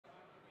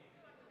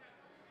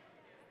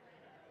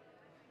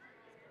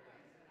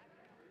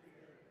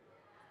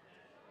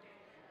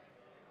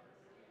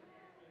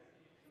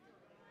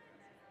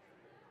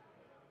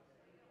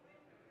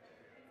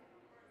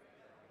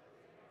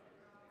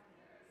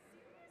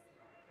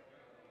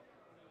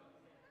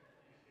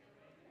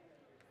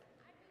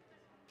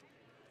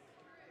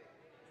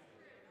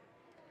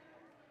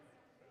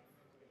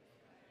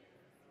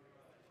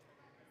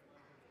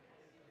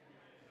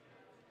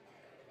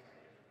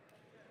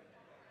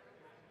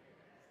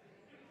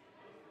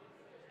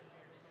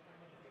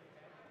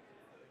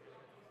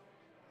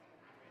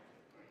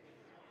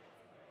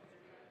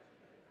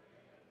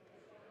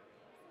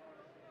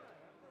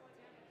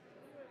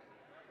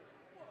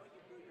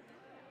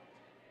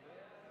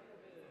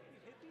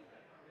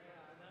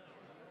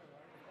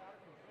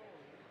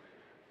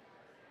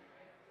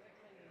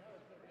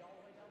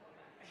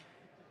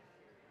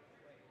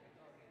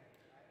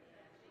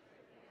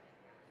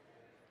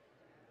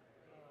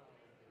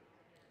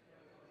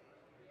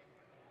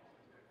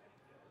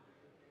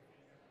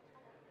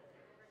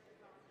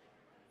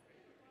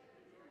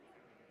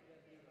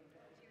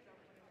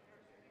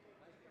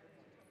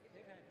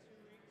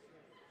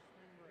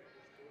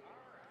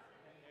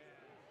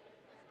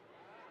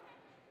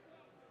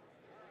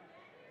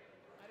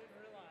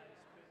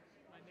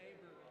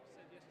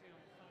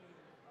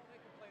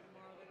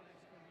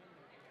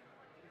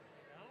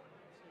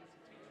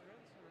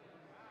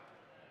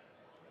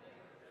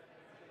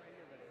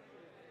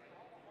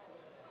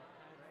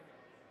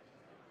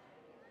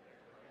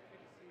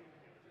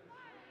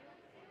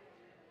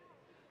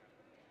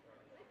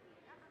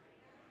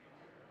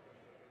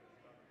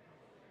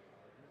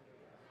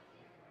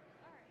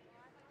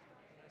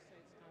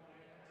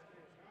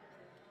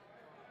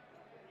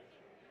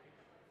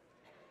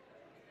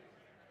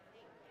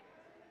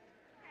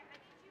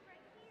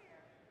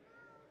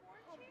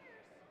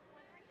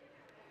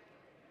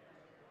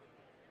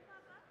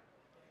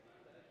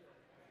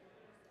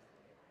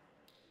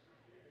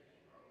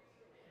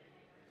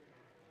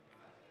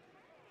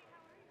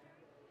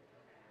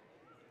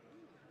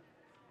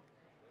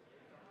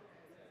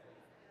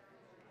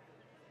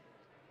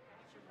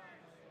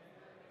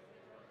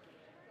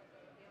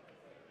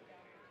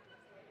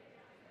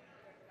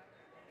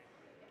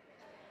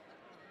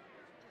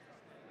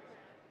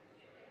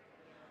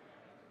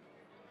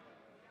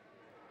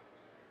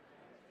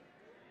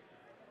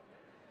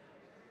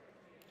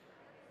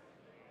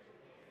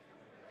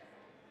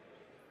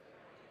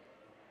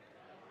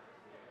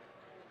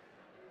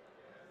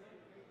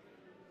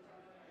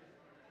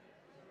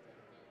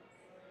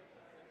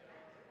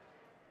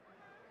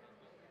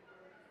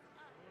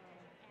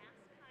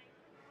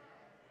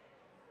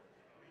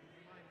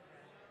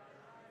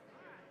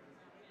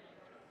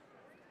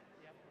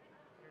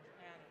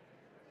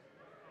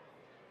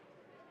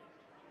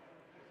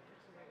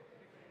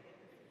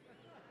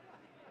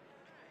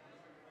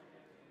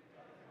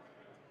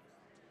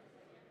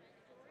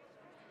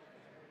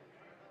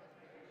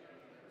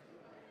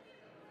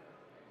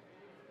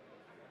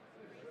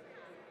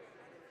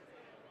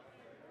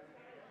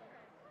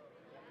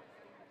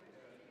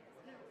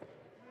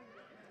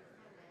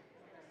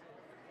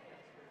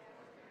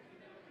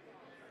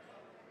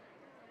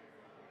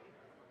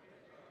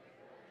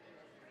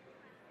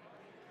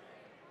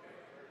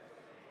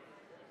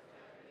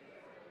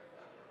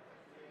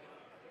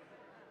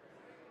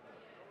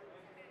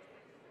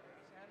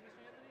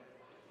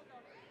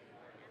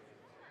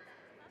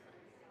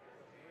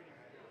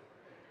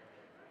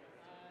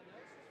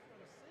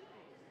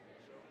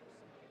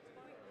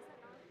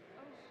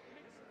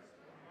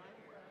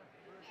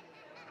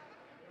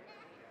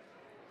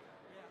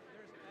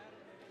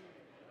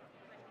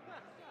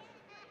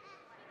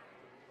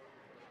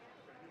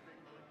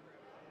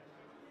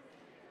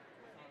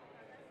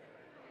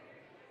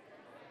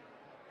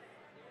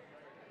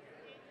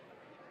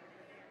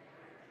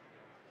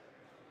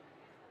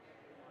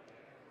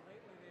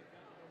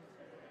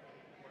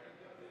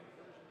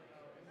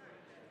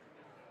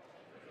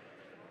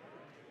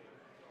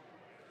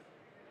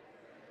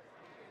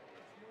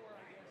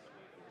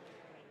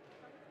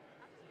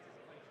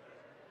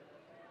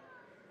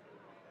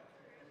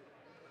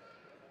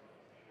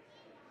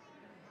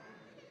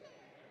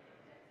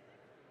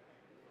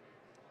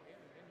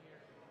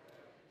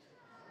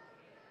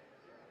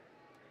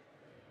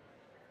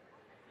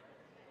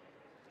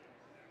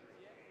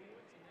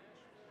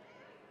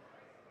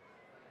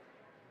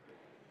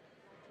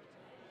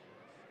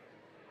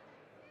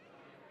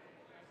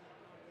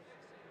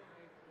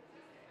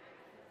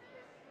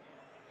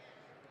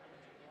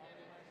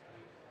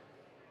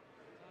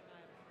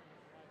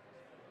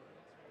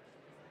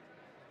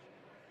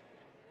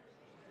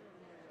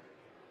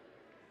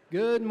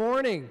Good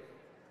morning.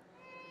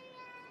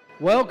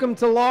 Welcome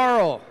to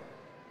Laurel.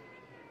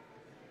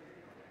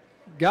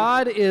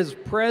 God is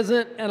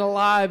present and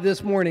alive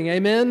this morning.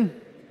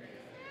 Amen?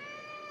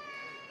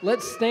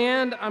 Let's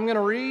stand. I'm going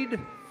to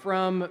read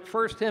from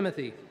 1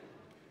 Timothy.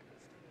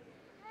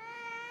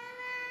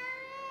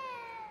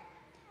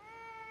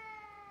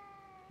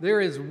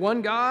 There is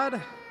one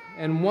God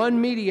and one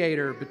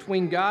mediator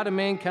between God and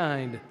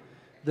mankind,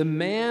 the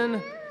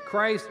man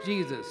Christ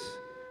Jesus,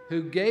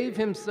 who gave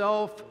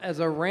himself as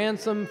a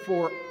ransom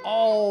for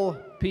all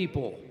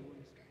people.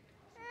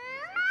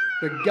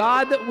 The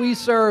God that we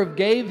serve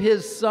gave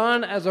his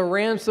Son as a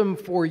ransom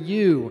for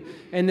you.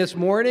 And this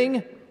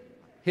morning,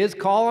 his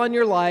call on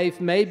your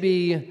life may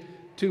be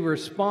to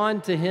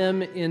respond to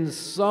him in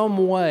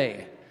some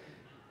way.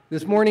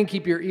 This morning,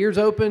 keep your ears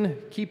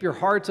open, keep your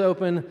hearts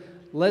open.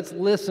 Let's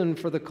listen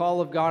for the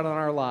call of God on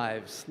our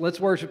lives. Let's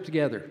worship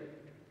together.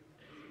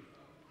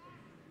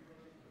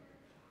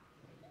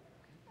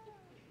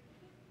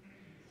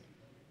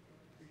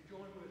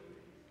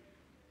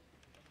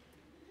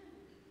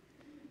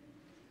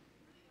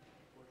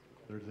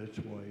 This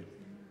way.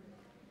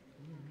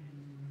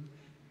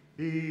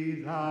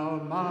 Be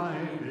thou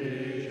my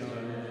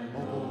vision,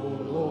 O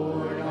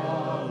Lord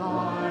of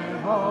my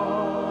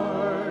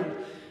heart,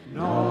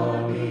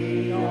 nor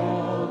be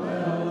all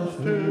else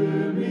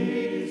to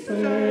me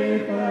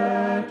save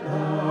that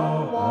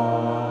thou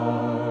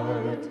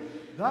art.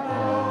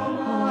 Thou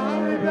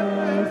my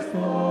best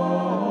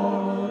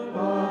thought,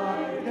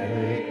 my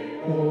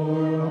day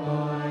or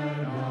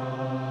my night.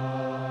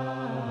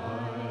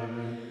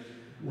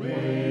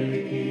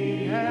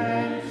 Waking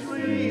and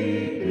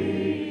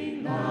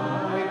sleeping,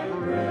 thy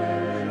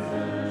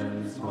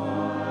presence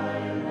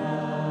my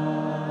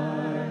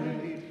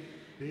light.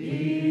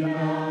 Be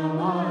thou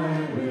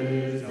my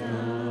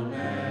wisdom,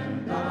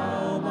 and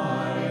thou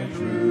my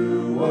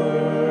true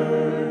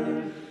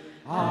word.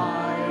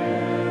 I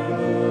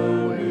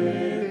ever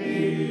with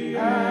thee,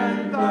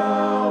 and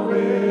thou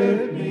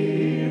with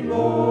me,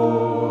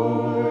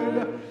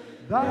 Lord.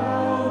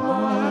 Thou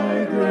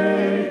my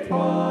great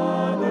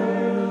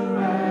Father,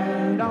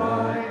 and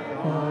I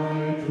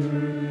thy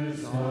true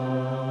Son.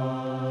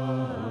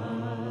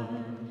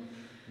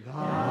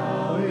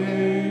 Thou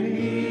in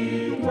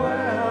me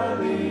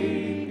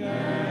dwelling,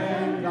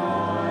 and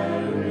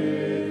I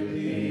with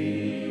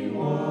thee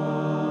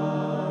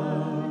one.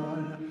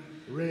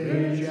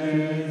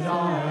 Riches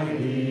I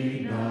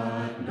need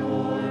not,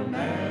 nor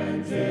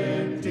man's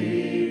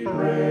empty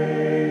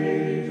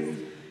praise.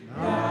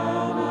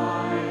 Thou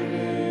my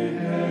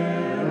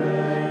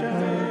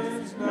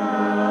inheritance,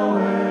 now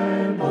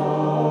and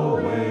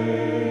always.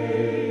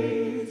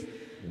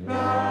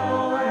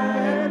 Thou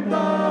and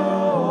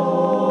thou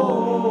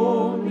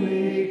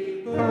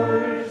only,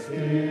 first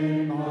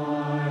in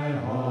my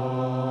heart.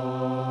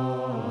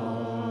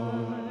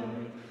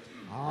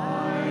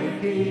 I,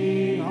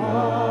 King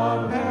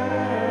of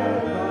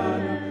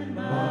heaven,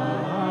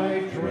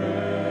 my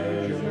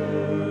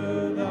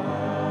treasure thou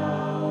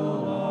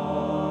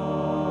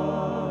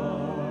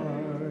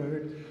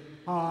art.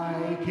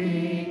 I,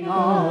 King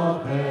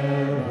of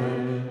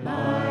heaven,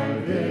 my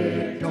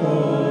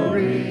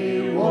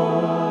victory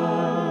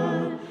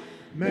won.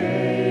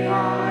 May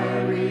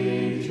I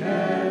reach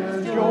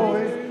heaven's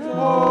joys,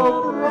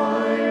 O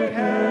bright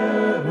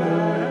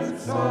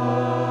heaven's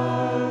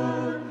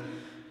sun.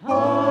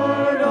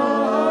 Heart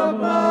of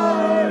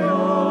my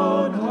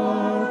own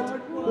heart,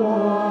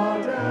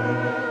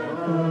 whatever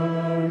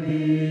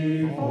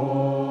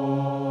befall,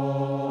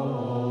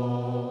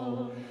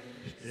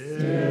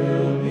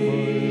 still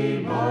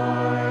be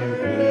my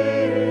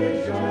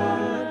vision,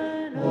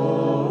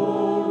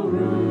 O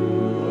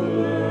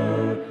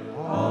ruler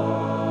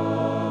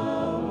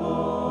of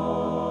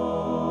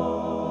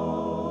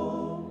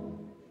all.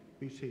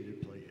 Be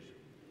seated, please.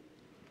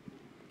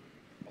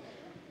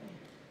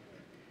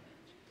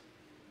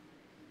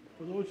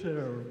 For those that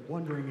are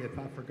wondering if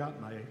I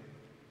forgot my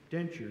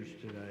dentures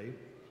today,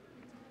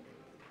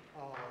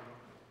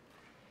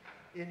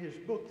 in his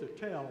book, The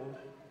Tell,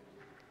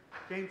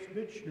 James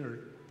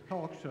Michener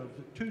talks of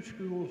the two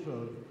schools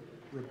of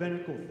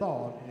rabbinical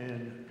thought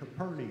in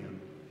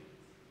Capernaum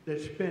that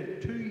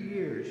spent 2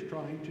 years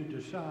trying to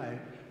decide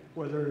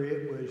whether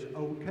it was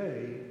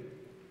okay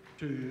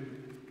to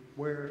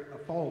wear a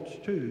false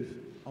tooth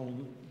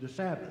on the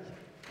Sabbath.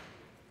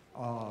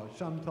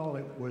 Some thought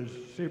it was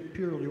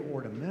purely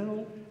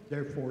ornamental,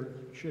 therefore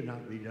it should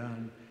not be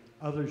done.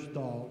 Others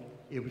thought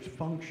it was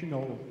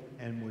functional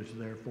and was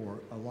therefore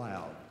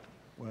allowed.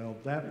 Well,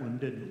 that one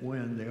didn't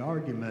win the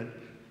argument,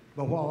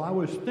 but while I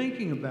was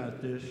thinking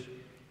about this,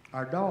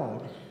 our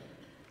dog,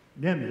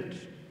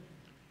 Nimitz,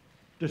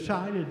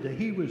 decided that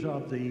he was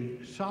of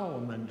the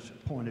Solomon's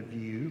point of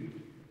view.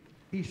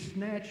 He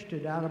snatched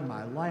it out of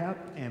my lap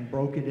and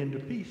broke it into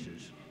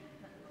pieces.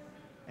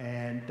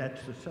 And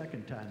that's the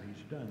second time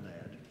he's done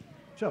that.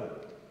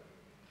 So,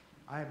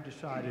 I have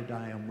decided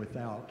I am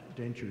without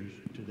dentures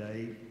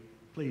today.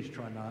 Please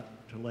try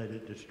not to let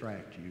it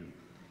distract you.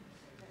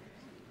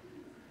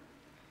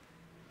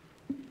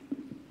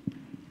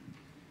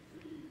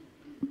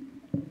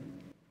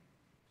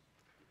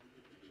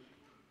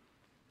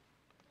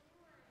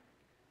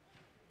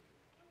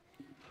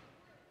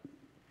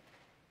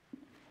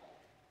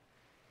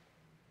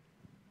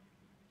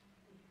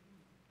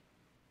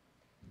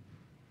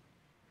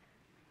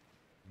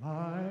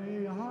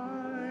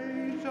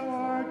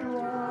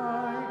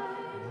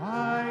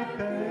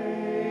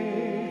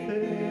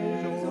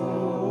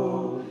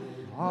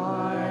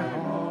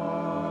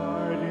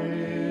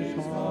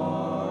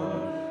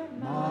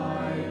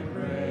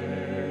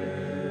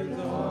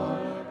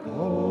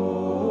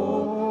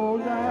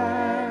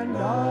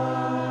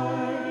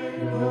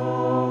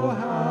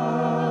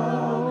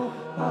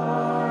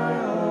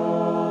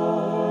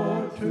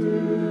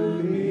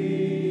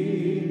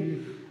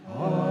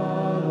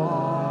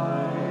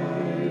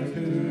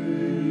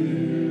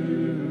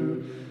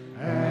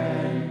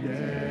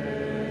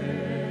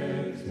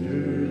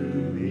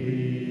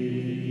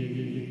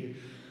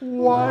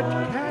 What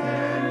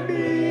can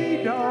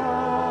be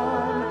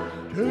done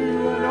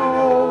to an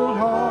old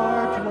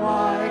heart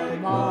like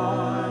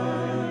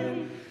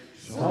mine?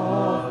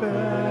 Soften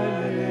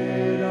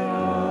it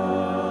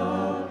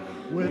up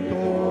with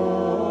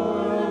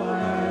oil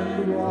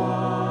and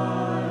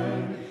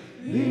wine.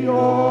 The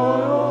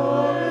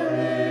oil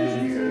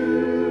is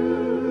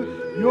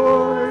you,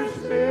 your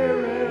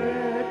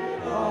spirit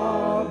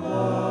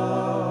above.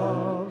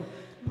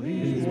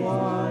 Please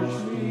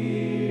wash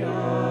me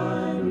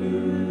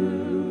anew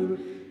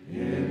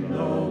in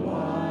the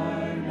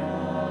wine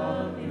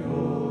of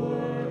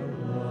your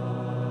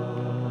blood.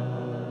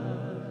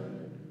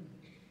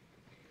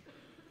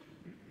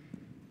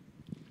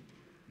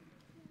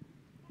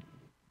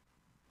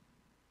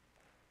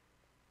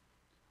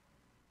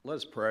 Let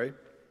us pray.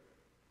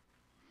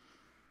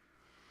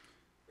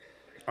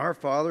 Our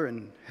Father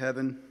in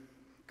heaven,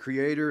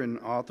 creator and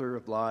author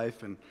of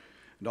life and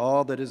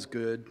all that is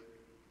good,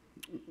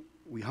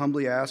 we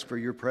humbly ask for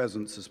your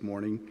presence this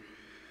morning,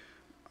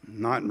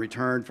 not in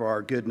return for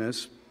our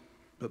goodness,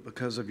 but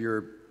because of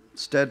your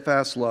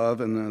steadfast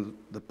love and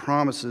the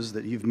promises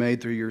that you've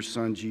made through your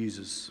Son,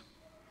 Jesus.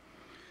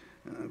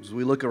 As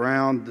we look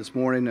around this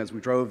morning, as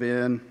we drove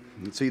in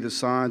and see the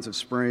signs of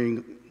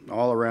spring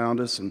all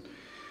around us and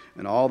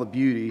all the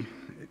beauty,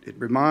 it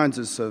reminds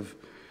us of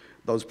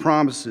those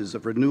promises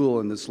of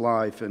renewal in this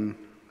life and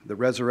the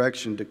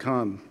resurrection to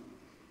come,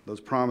 those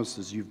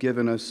promises you've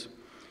given us.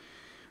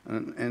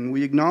 And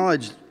we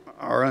acknowledge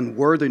our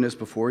unworthiness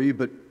before you,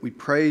 but we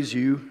praise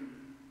you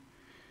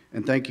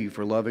and thank you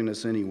for loving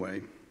us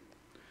anyway.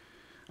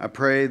 I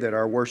pray that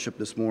our worship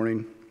this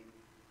morning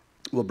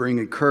will bring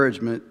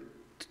encouragement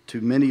to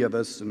many of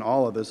us and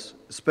all of us,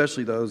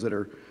 especially those that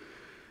are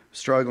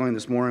struggling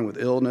this morning with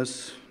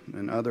illness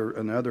and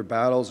other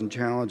battles and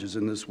challenges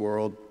in this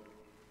world.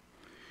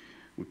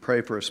 We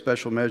pray for a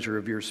special measure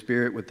of your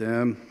Spirit with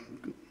them.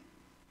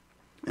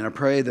 And I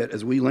pray that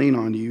as we lean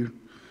on you,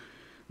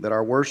 that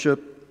our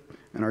worship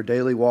and our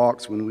daily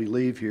walks when we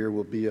leave here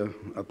will be a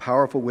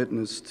powerful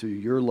witness to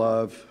your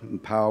love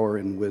and power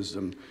and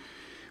wisdom.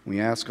 We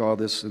ask all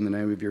this in the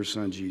name of your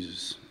Son,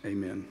 Jesus.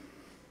 Amen.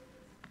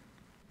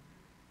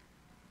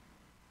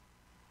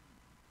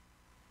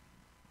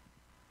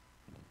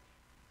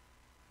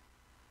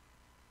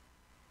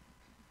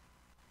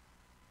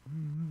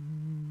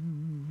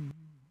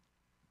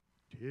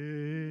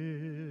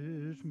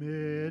 Tis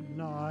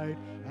midnight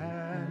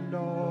and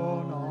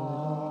on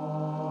olive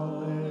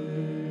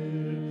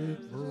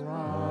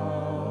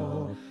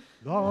brow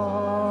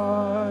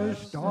the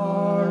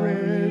star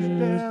is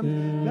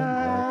dim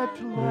that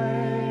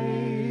lately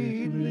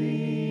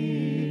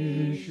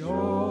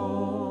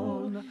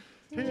shone.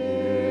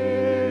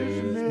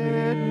 Tis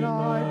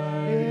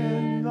midnight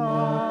in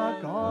the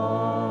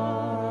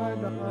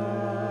garden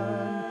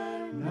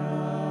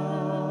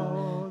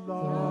now.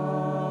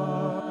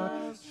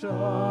 The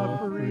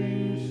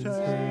suffering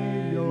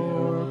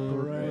Savior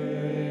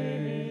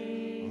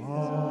pray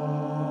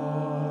alone.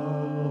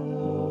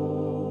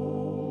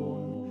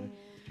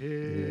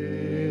 'Tis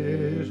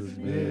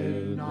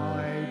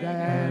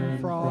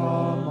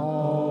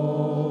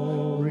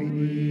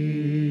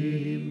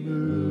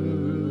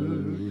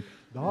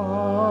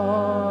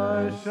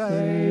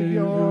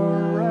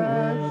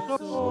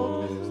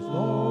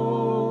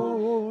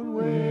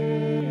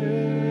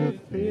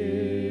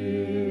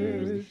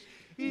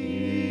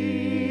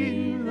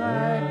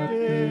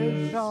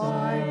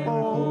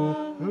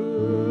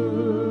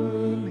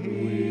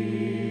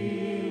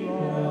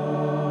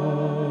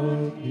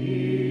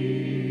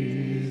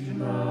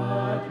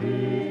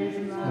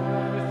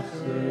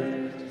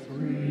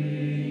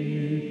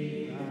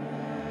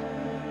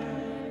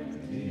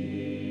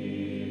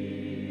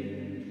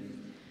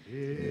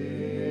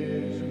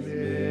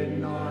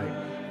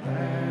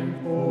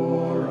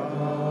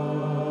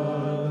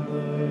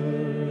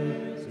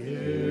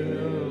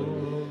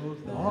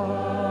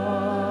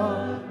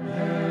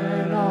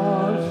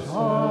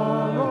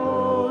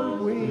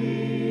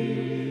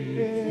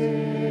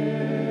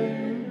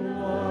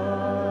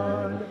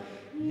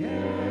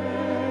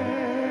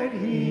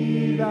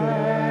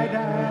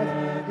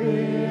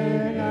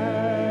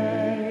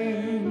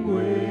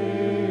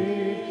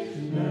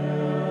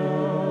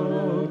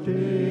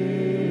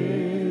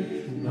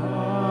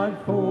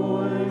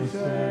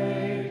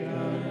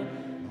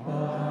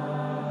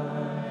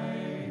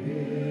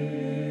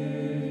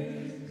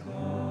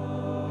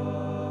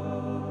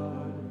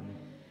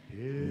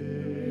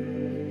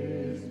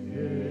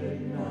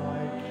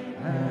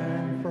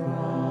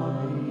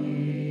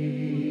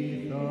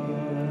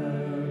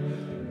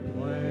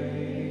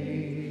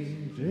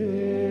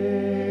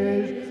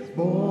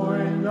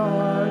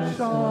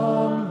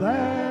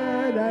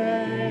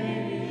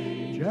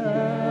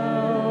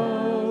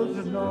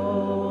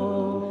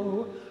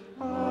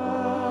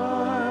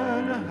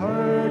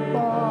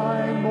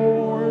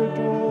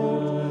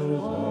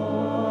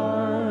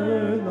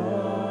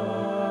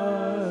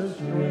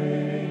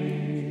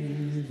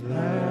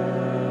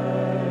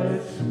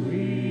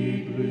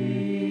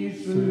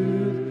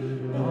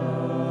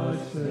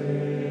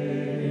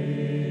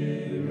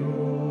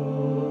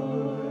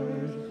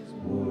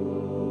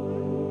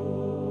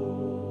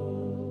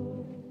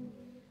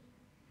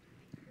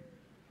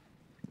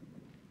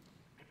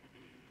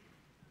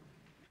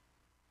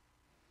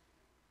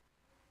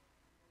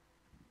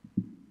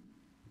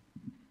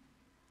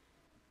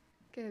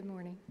Good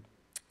morning.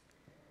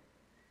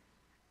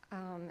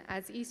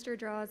 As Easter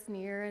draws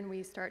near and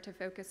we start to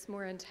focus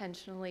more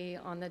intentionally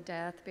on the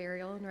death,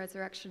 burial, and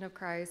resurrection of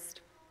Christ,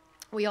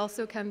 we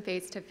also come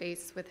face to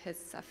face with his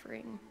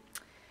suffering.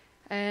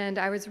 And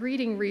I was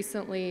reading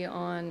recently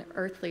on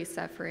earthly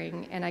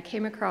suffering, and I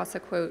came across a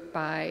quote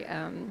by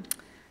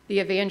the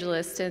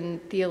evangelist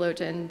and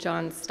theologian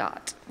John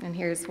Stott, and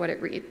here's what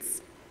it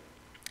reads.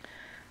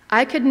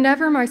 "I could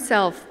never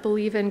myself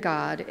believe in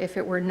God if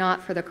it were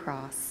not for the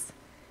cross.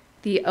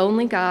 The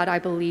only God I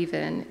believe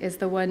in is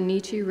the one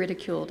Nietzsche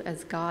ridiculed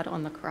as God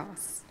on the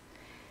cross.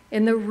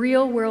 In the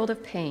real world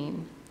of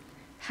pain,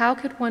 how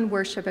could one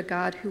worship a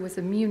God who was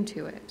immune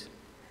to it?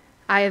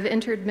 I have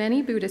entered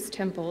many Buddhist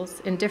temples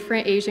in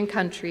different Asian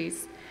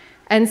countries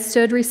and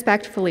stood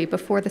respectfully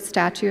before the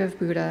statue of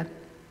Buddha,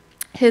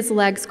 his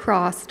legs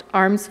crossed,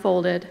 arms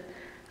folded,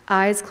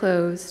 eyes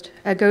closed,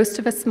 a ghost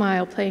of a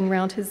smile playing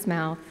round his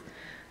mouth,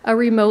 a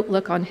remote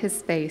look on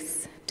his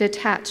face,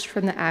 detached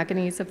from the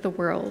agonies of the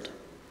world.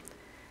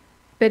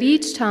 But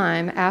each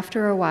time,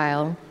 after a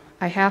while,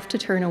 I have to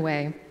turn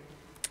away.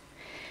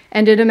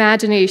 And in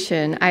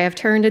imagination, I have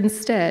turned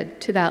instead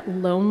to that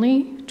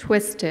lonely,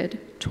 twisted,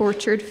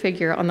 tortured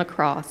figure on the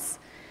cross,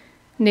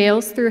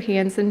 nails through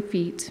hands and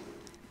feet,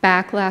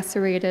 back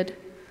lacerated,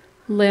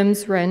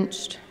 limbs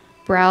wrenched,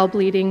 brow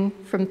bleeding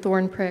from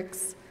thorn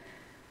pricks,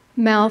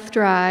 mouth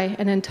dry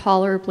and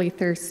intolerably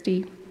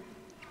thirsty,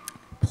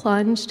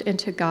 plunged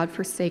into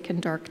God-forsaken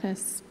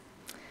darkness.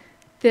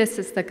 This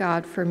is the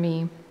God for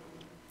me.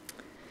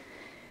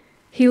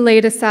 He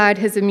laid aside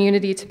his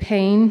immunity to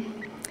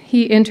pain.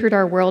 He entered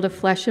our world of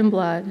flesh and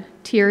blood,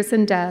 tears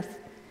and death.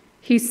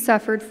 He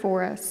suffered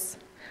for us.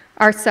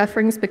 Our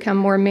sufferings become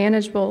more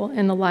manageable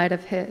in the light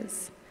of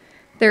his.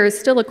 There is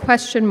still a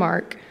question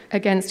mark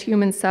against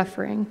human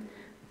suffering,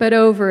 but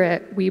over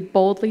it we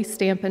boldly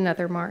stamp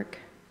another mark,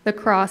 the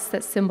cross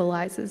that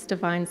symbolizes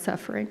divine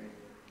suffering.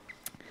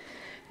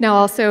 Now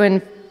also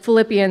in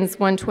Philippians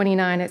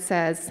 1:29 it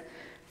says,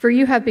 "For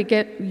you have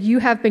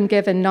been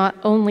given not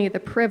only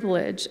the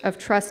privilege of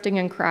trusting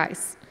in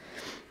Christ,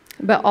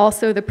 but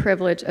also the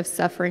privilege of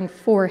suffering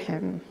for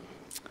him."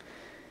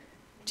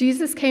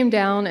 Jesus came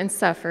down and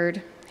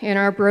suffered in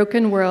our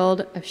broken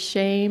world of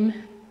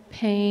shame,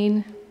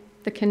 pain,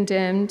 the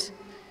condemned.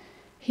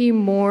 He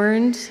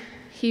mourned,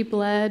 he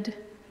bled,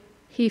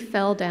 he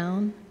fell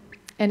down,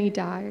 and he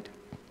died.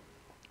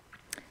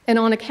 And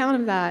on account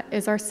of that,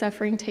 is our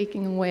suffering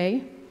taken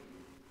away?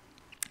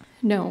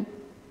 No.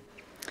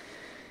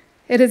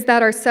 It is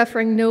that our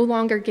suffering no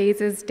longer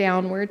gazes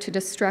downward to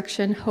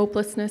destruction,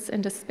 hopelessness,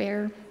 and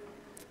despair.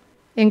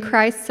 In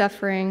Christ's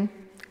sacrifice,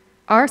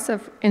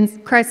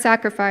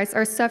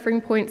 our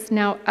suffering points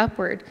now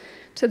upward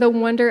to the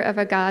wonder of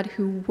a God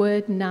who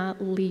would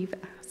not leave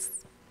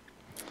us,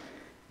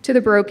 to the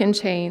broken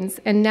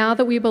chains, and now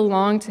that we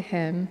belong to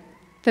him,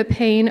 the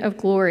pain of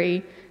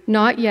glory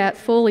not yet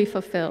fully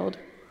fulfilled,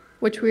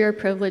 which we are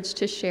privileged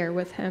to share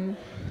with him.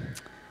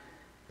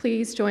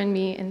 Please join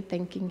me in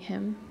thanking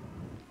him.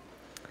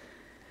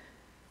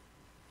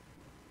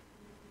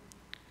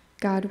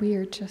 God, we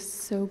are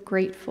just so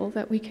grateful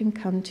that we can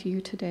come to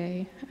you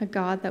today, a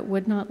God that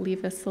would not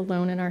leave us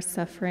alone in our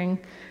suffering,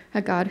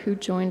 a God who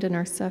joined in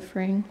our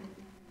suffering,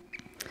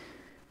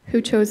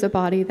 who chose a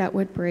body that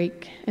would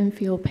break and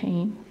feel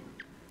pain.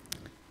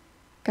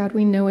 God,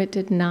 we know it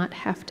did not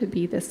have to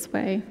be this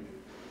way,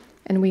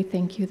 and we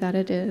thank you that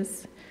it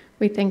is.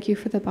 We thank you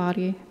for the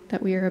body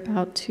that we are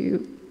about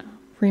to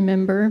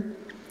remember,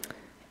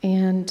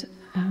 and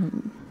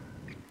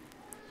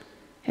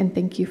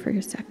thank you for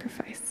your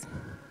sacrifice.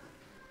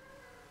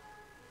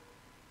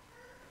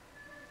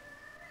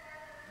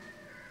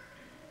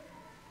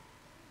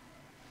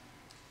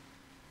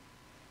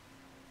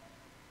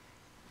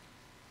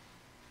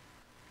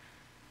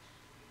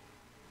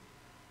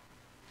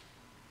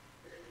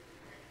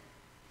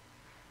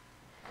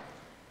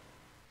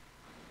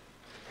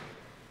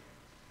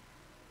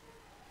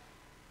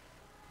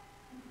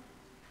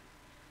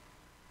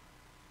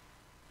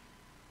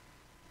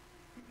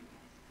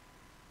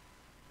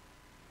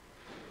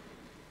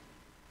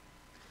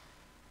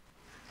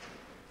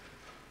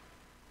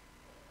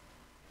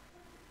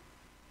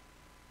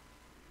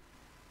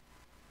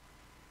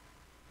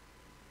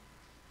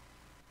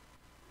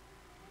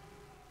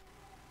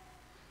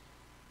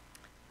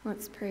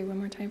 Let's pray one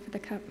more time for the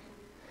cup.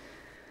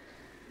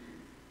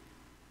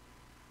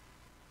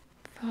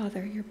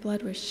 Father, your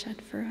blood was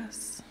shed for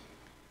us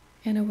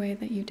in a way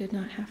that you did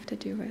not have to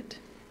do it.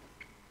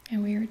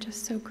 And we are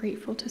just so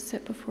grateful to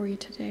sit before you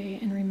today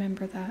and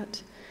remember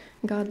that.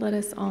 God, let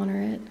us honor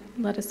it.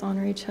 Let us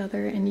honor each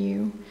other and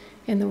you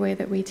in the way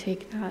that we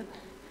take that.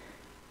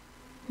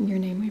 In your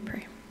name we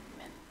pray.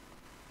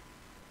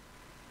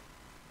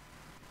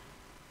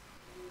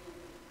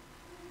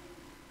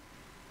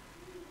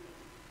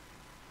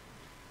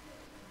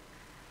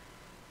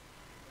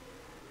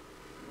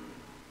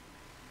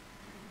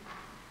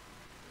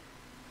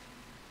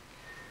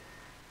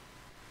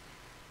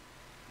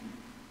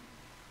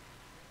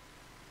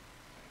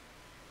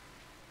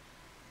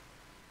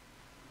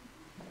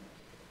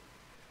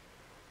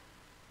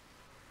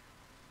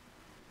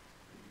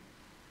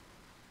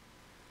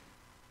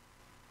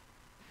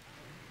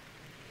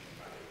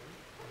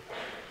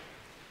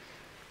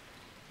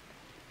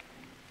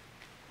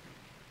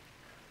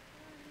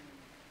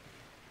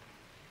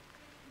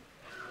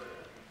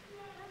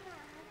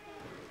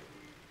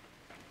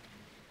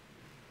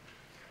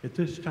 At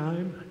this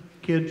time,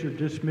 kids are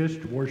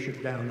dismissed to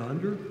worship down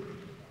under.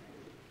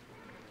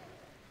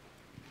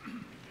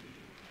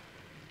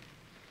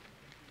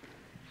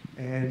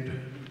 And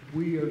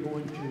we are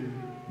going to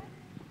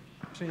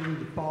sing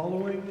the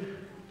following,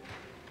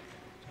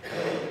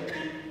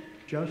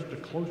 Just a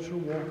Closer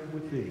Walk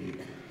with Thee.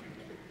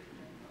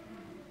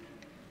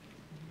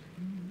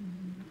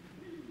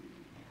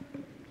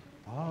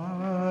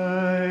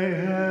 I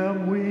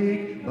am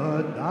weak,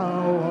 but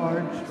thou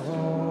art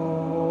strong.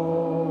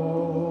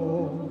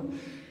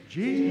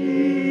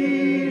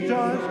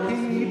 Jesus,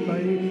 keep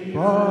me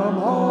from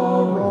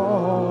all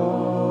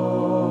wrong.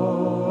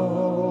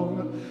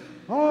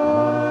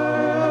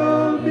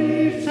 I'll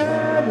be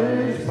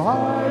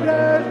satisfied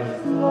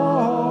as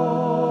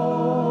long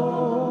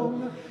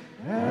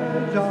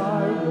as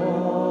I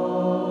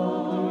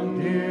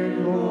walk, dear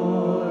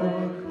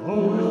Lord,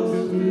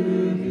 close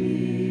to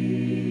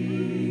Thee.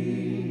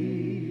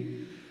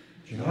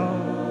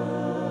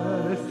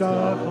 Just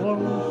a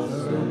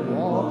closer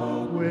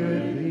walk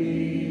with Thee.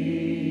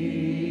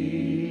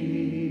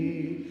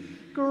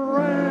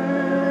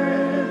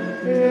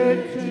 Grant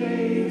it,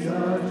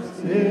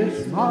 Jesus,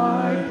 this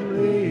my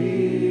plea.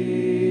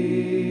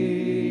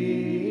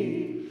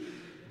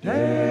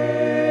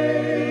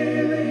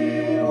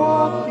 Daily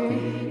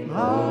walking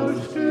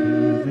close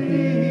to Thee.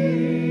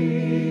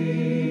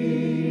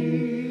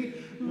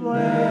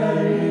 Let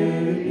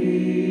it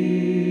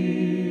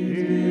be,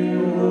 dear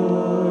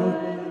Lord,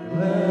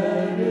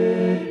 let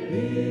it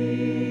be.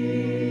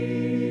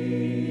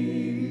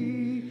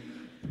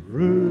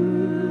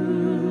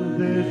 Through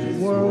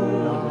this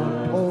world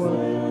of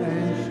toil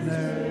and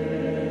snares,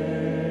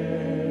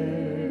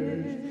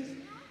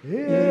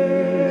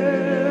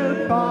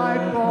 if I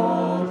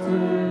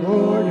falter,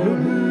 Lord,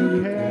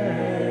 who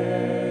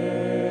cares?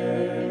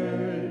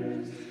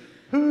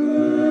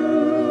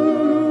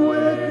 Who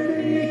with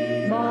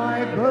me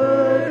my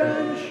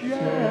burden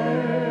shares?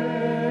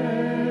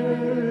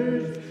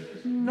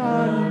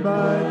 None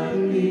but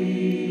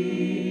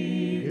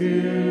Thee,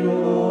 dear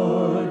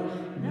Lord,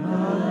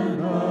 none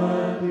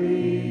but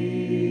Thee.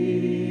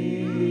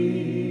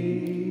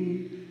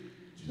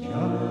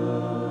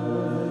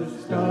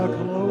 Just a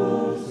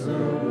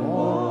closer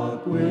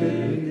walk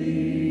with Thee.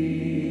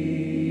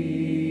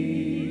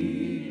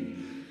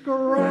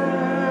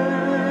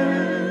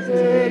 Grant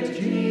it,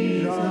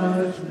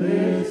 Jesus,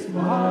 this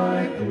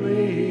my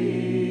plea.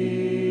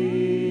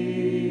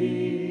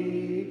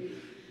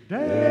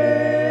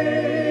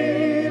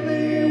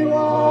 Daily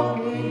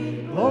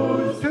walking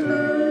close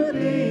to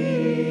Thee.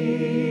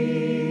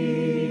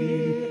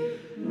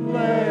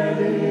 Let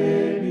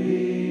it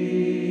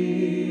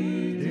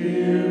be,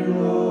 dear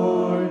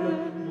Lord,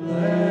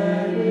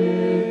 let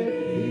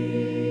it be.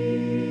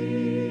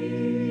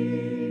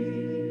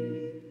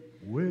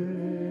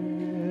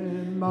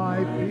 When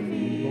my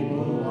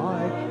feeble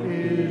life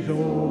is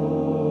o'er,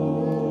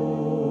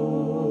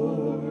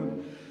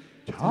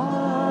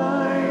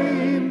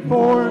 time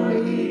for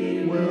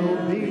me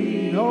will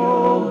be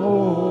no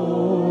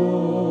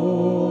more.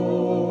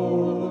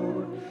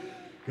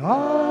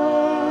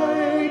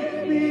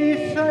 Guide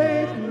me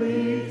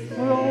safely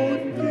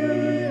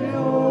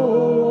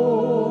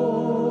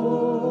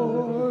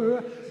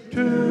road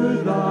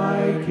to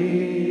Thy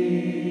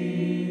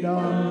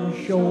kingdom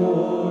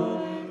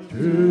shore,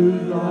 to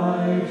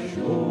Thy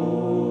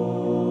shore.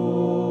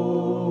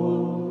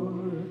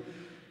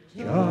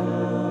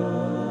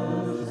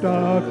 Just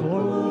a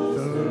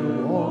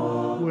closer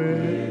walk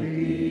with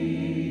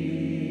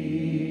Thee.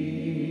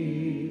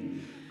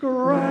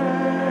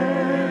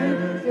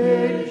 Grant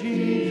it,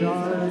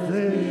 Jesus,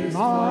 is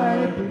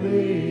my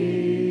plea.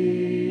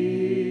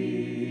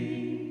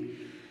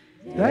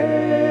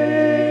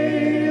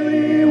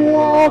 Daily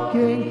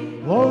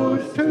walking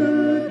close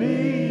to Thee.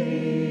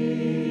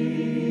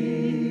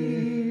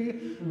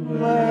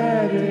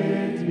 Let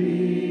it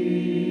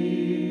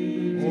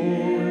be,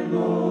 oh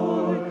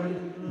Lord,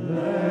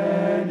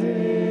 let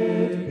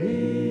it be.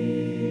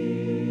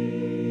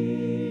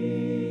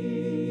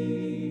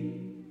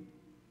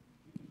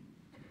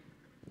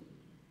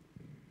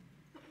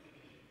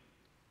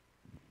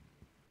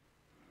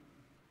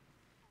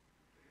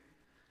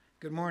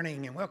 Good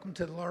morning and welcome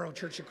to the Laurel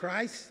Church of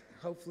Christ.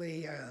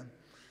 Hopefully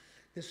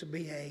this will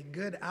be a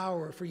good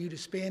hour for you to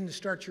spend to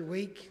start your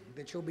week,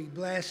 that you'll be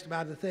blessed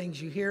by the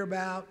things you hear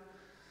about,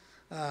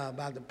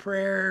 by the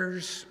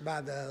prayers,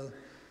 by the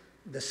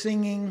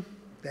singing,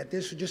 that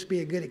this will just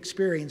be a good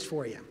experience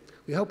for you.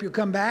 We hope you'll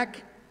come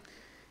back.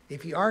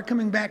 If you are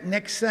coming back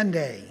next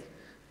Sunday,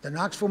 the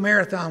Knoxville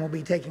Marathon will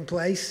be taking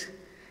place.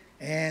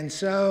 And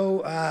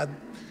so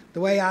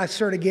the way I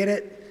sort of get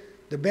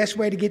it, the best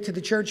way to get to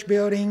the church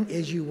building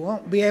is you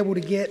won't be able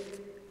to get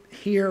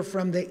here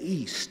from the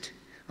east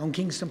on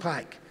Kingston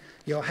Pike.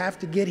 You'll have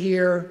to get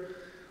here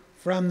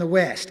from the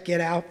west,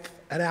 get out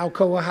at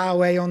Alcoa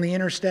Highway on the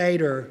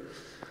interstate, or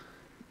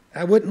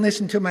I wouldn't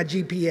listen to my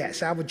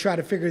GPS. I would try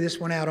to figure this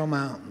one out on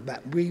my own.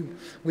 But we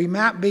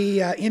might be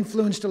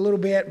influenced a little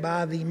bit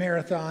by the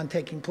marathon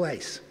taking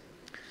place.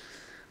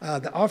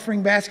 The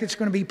offering basket's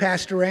going to be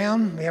passed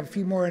around. We have a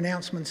few more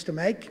announcements to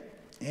make,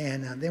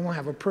 and then we'll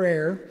have a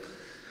prayer.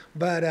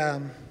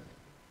 But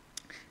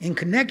in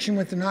connection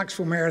with the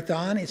Knoxville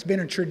Marathon, it's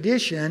been a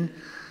tradition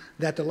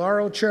that the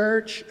Laurel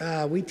Church,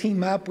 we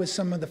team up with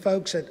some of the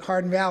folks at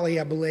Hardin Valley,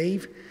 I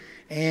believe,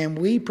 and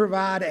we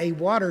provide a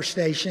water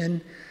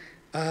station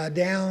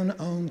down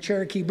on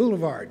Cherokee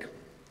Boulevard.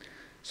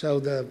 So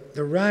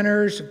the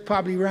runners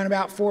probably run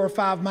about 4 or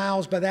 5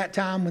 miles by that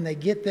time. When they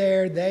get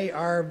there,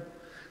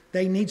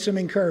 they need some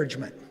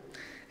encouragement.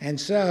 And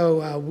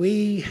so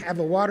we have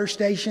a water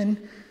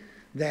station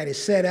that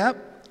is set up.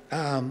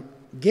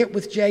 Get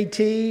with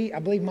JT. I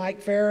believe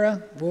Mike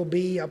Farah will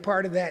be a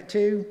part of that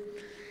too.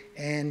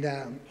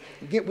 And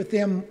get with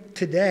them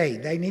today.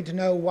 They need to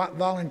know what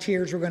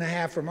volunteers we're going to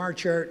have from our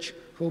church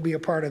who will be a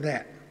part of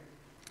that.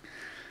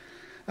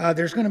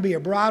 There's going to be a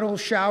bridal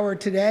shower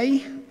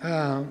today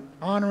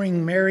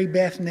honoring Mary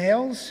Beth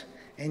Nels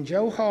and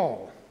Joe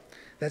Hall.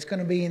 That's going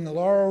to be in the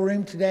Laurel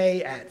Room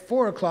today at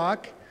 4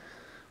 o'clock.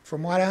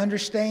 From what I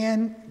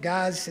understand,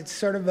 guys, it's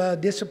sort of a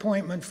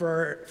disappointment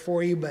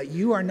for you, but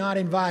you are not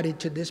invited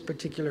to this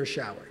particular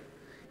shower.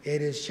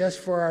 It is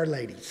just for our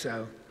ladies.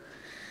 So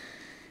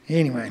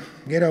anyway,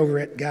 get over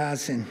it,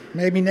 guys, and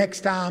maybe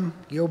next time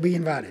you'll be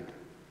invited.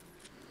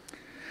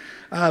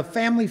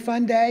 Family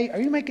Fun Day. Are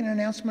you making an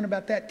announcement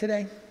about that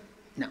today?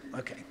 No,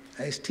 okay.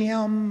 Is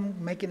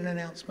Tim making an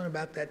announcement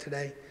about that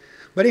today?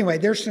 But anyway,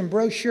 there's some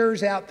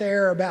brochures out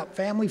there about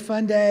Family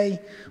Fun Day.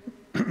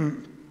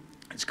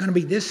 It's going to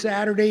be this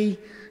Saturday.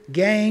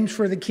 Games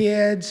for the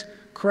kids,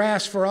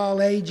 crafts for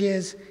all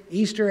ages,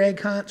 Easter egg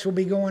hunts will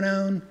be going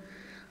on.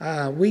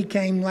 We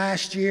came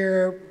last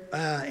year,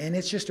 and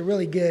it's just a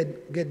really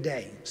good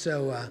day.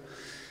 So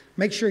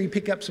make sure you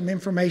pick up some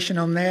information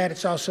on that.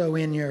 It's also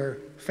in your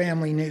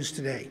family news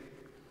today.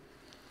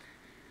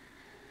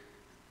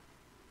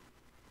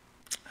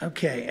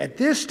 Okay, at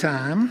this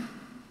time,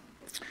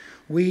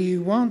 we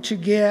want to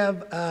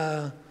give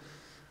a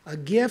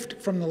gift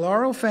from the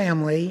Laurel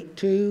family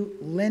to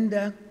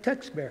Linda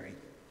Tuxbury.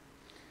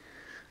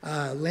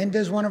 Linda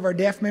is one of our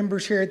deaf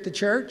members here at the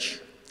church,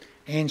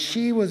 and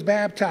she was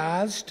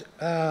baptized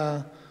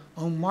on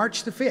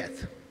March the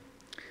 5th.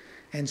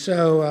 And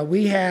so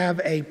we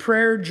have a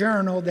prayer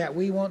journal that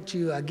we want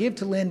to give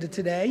to Linda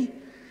today.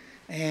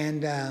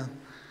 And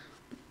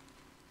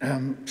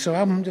so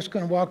I'm just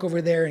going to walk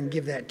over there and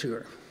give that to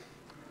her.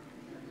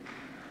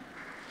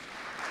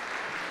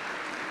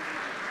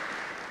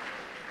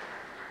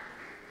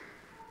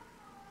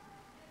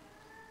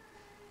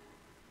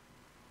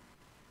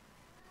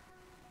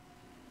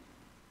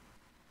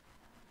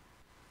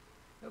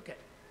 Okay.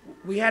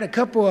 We had a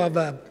couple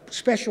of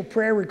special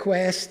prayer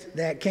requests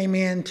that came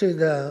in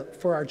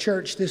for our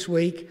church this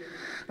week.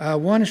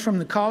 One is from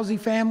the Causey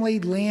family.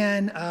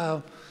 Lynn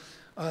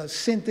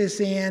sent this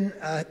in.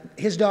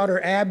 His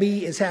daughter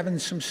Abby is having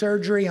some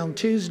surgery on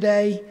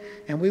Tuesday,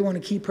 and we want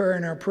to keep her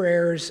in our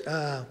prayers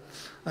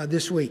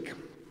this week.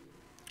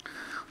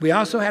 We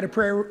also had a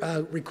prayer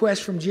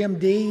request from Jim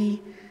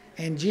D.,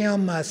 and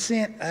Jim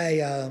sent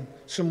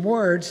some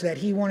words that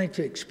he wanted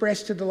to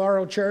express to the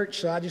Laurel Church,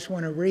 so I just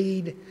want to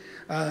read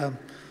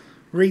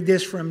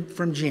this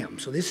from Jim.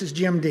 So this is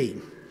Jim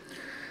D.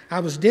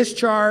 I was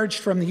discharged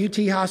from the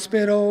UT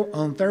hospital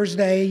on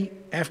Thursday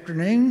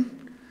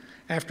afternoon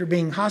after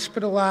being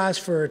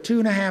hospitalized for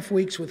 2.5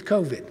 weeks with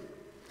COVID.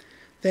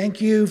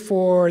 Thank you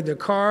for the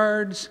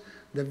cards,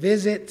 the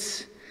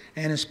visits,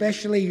 and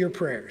especially your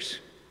prayers.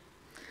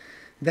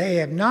 They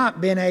have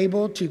not been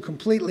able to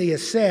completely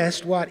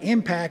assess what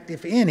impact,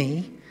 if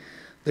any,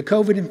 the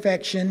COVID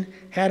infection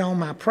had on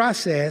my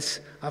process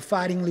of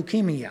fighting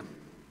leukemia.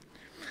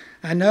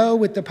 I know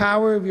with the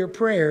power of your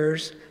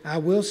prayers, I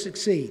will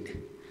succeed.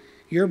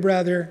 Your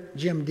brother,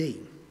 Jim D.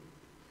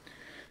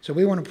 So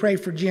we want to pray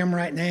for Jim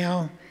right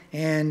now.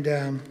 And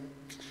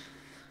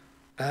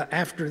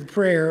after the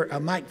prayer,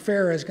 Mike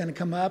Farah is going to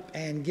come up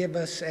and give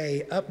us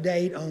an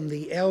update on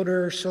the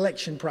elder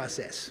selection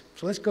process.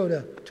 So let's go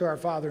to our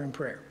Father in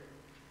prayer.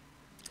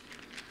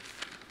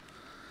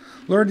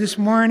 Lord, this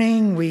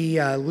morning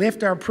we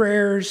lift our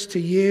prayers to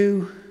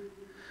you.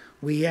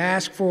 We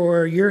ask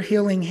for your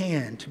healing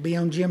hand to be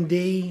on Jim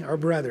D., our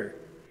brother.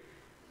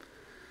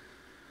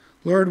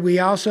 Lord, we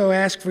also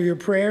ask for your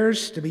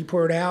prayers to be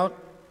poured out,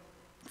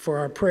 for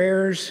our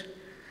prayers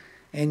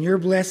and your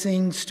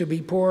blessings to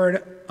be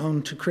poured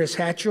onto Chris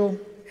Hatchell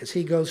as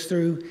he goes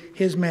through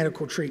his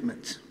medical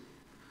treatments.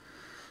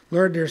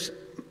 Lord, there's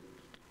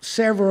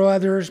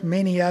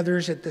many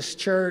others at this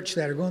church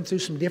that are going through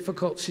some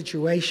difficult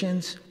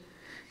situations.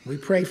 We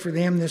pray for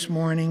them this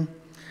morning.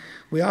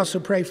 We also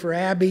pray for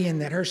Abby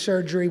and that her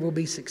surgery will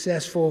be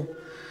successful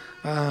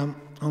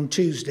on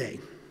Tuesday.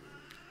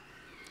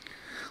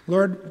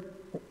 Lord,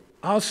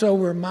 also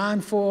we're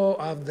mindful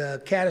of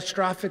the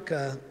catastrophic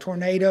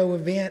tornado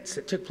events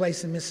that took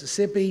place in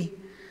Mississippi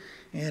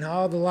and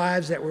all the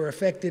lives that were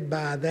affected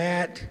by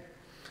that.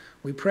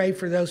 We pray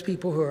for those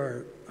people who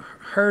are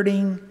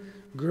hurting,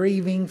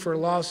 grieving for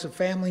loss of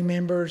family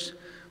members.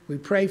 We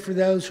pray for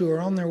those who are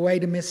on their way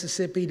to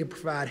Mississippi to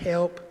provide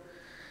help.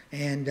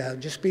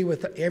 and just be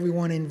with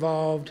everyone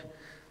involved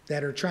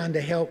that are trying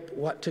to help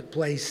what took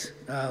place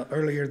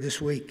earlier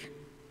this week.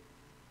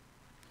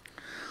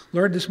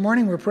 Lord, this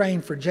morning we're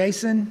praying for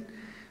Jason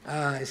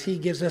as he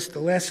gives us the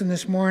lesson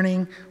this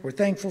morning. We're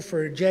thankful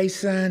for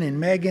Jason and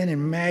Megan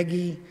and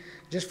Maggie,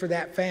 just for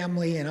that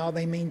family and all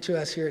they mean to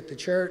us here at the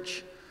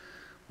church.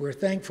 We're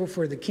thankful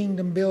for the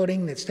kingdom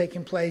building that's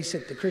taking place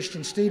at the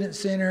Christian Student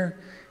Center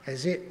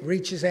as it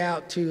reaches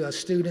out to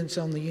students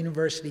on the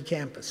university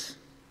campus.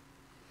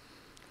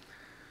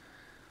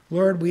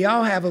 Lord, we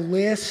all have a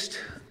list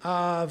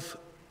of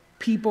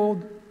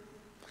people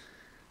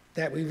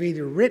that we've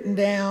either written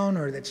down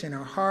or that's in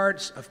our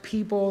hearts, of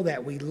people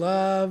that we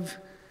love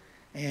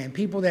and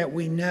people that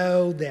we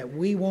know that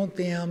we want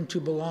them to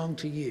belong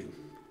to you.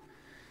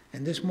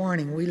 And this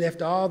morning we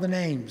lift all the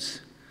names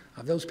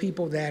of those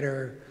people that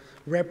are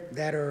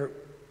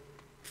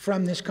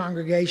from this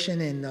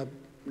congregation and the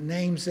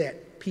names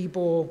that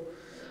people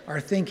are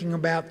thinking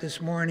about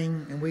this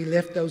morning, and we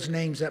lift those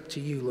names up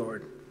to you,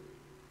 Lord.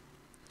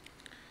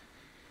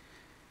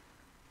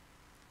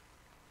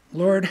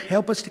 Lord,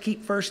 help us to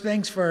keep first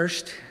things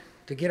first,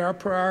 to get our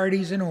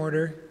priorities in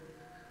order,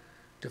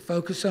 to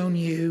focus on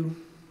you.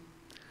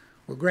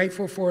 We're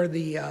grateful for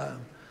the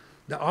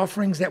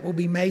offerings that will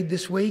be made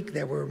this week,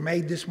 that were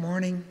made this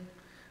morning.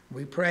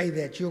 We pray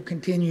that you'll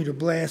continue to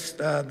bless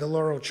the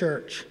Laurel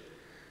Church.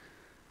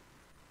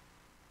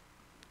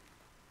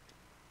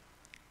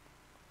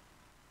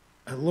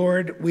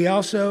 Lord, we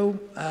also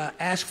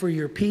ask for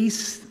your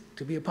peace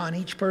to be upon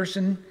each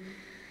person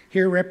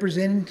here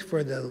represented,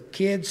 for the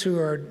kids who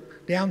are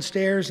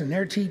downstairs and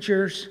their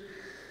teachers,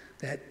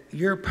 that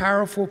your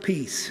powerful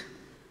peace,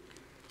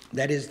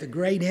 that is the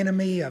great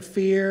enemy of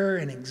fear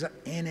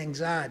and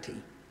anxiety.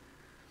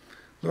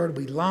 Lord,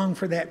 we long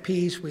for that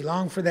peace. We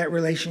long for that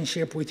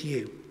relationship with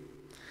you.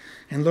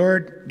 And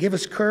Lord, give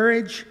us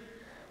courage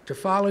to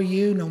follow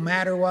you no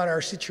matter what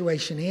our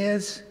situation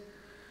is,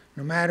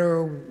 no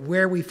matter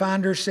where we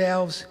find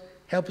ourselves.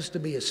 Help us to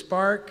be a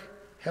spark.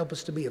 Help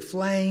us to be a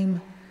flame.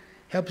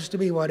 Help us to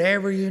be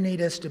whatever you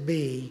need us to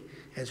be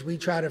as we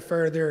try to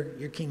further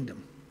your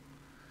kingdom.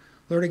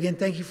 Lord, again,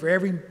 thank you for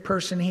every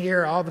person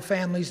here, all the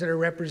families that are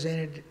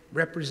represented.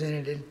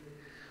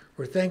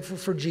 We're thankful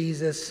for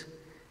Jesus.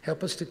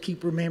 Help us to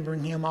keep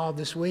remembering him all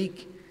this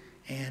week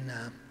and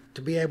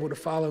to be able to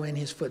follow in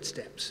his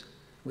footsteps.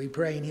 We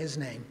pray in his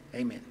name.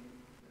 Amen.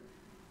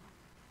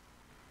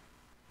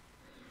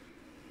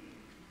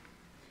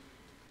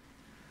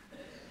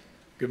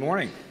 Good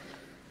morning.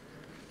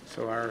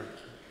 So our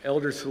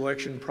elder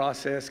selection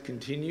process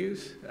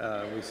continues.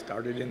 We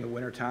started in the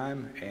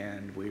wintertime,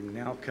 and we've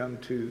now come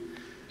to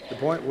the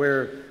point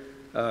where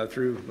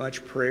through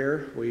much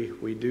prayer,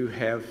 we do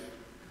have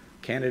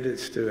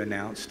candidates to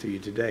announce to you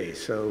today.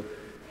 So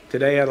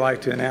today I'd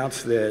like to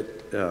announce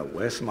that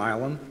Wes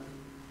Milam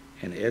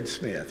and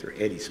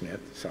Eddie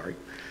Smith,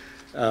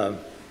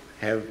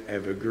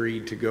 have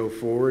agreed to go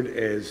forward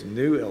as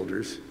new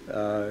elders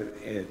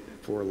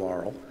for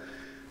Laurel.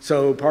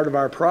 So part of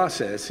our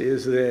process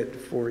is that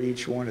for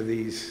each one of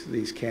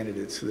these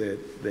candidates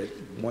that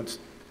wants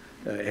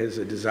has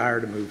a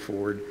desire to move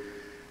forward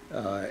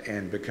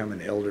and become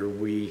an elder,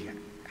 we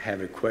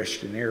have a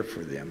questionnaire for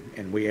them,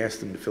 and we ask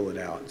them to fill it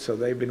out. So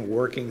they've been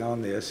working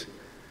on this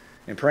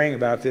and praying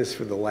about this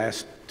for the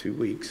last 2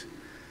 weeks.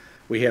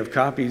 We have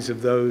copies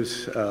of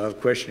those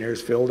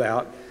questionnaires filled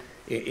out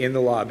in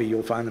the lobby.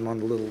 You'll find them on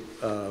the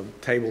little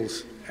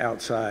tables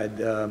outside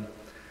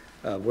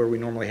where we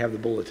normally have the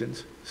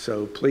bulletins.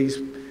 So please,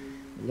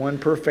 one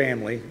per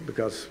family,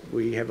 because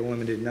we have a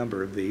limited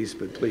number of these,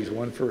 but please,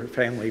 one per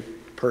family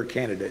per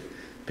candidate.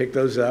 Pick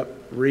those up,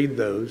 read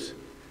those,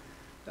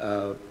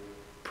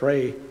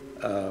 pray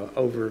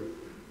over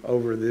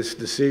this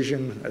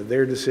decision,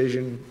 their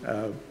decision,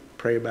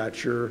 pray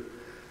about your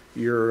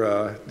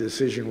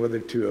decision whether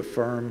to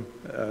affirm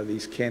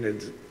these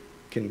candidates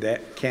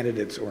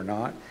or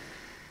not.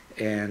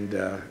 And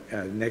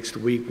next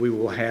week we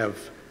will have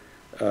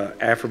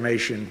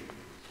affirmation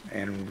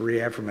and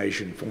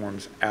reaffirmation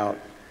forms out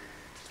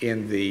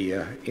in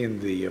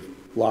the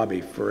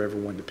lobby for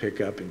everyone to pick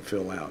up and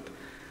fill out.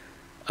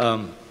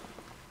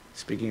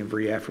 Speaking of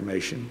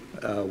reaffirmation,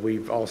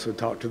 we've also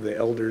talked to the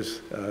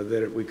elders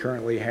that we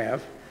currently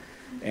have,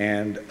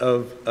 and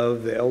of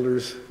the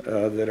elders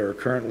that are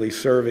currently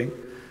serving,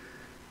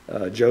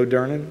 Joe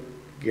Dernan,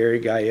 Gary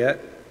Guyette,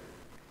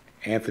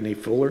 Anthony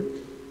Fuller,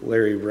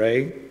 Larry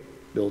Ray,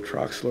 Bill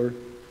Troxler,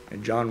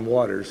 and John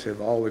Waters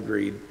have all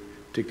agreed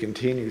to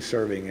continue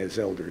serving as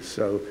elders.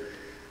 So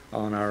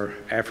on our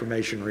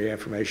affirmation,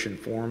 reaffirmation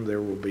form,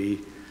 there will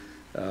be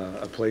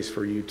a place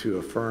for you to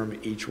affirm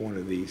each one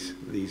of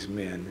these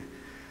men.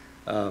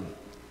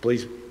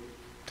 Please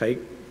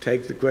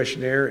take the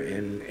questionnaire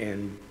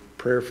and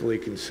prayerfully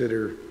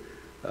consider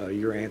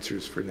your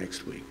answers for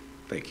next week.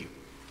 Thank you.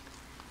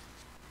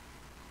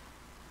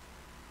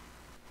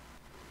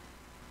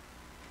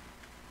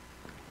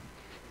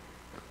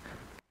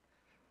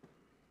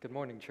 Good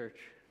morning, church.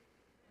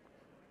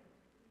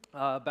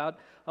 About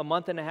a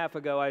month and a half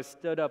ago, I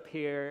stood up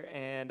here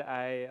and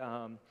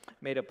I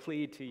made a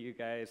plea to you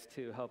guys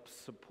to help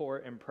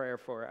support and prayer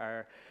for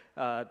our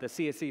the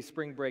CSC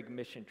Spring Break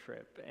mission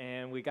trip.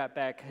 And we got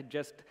back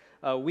just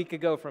a week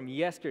ago from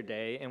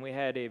yesterday, and we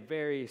had a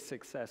very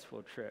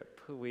successful trip.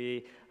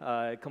 We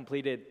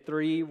completed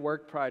 3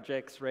 work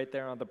projects right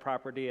there on the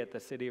property at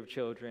the City of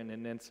Children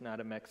in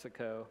Ensenada,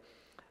 Mexico.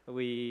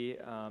 We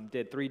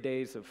did 3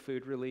 days of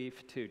food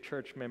relief to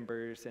church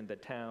members in the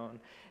town,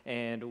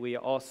 and we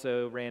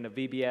also ran a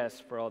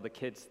VBS for all the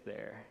kids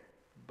there.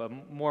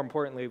 But more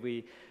importantly,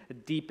 we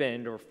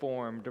deepened or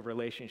formed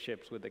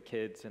relationships with the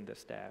kids and the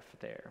staff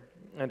there.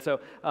 And so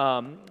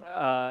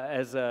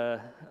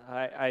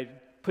I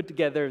put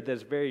together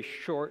this very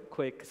short,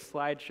 quick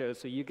slideshow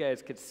so you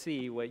guys could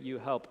see what you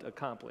helped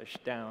accomplish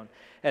down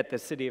at the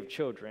City of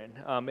Children.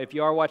 If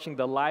you are watching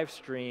the live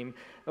stream,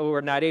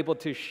 we're not able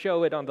to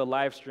show it on the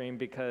live stream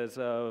because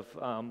of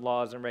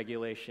laws and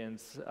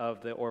regulations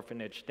of the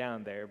orphanage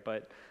down there,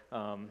 but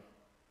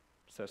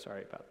so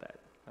sorry about that.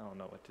 I don't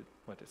know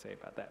what to say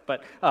about that.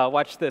 But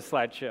watch this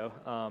slideshow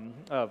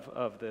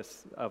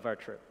of our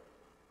trip.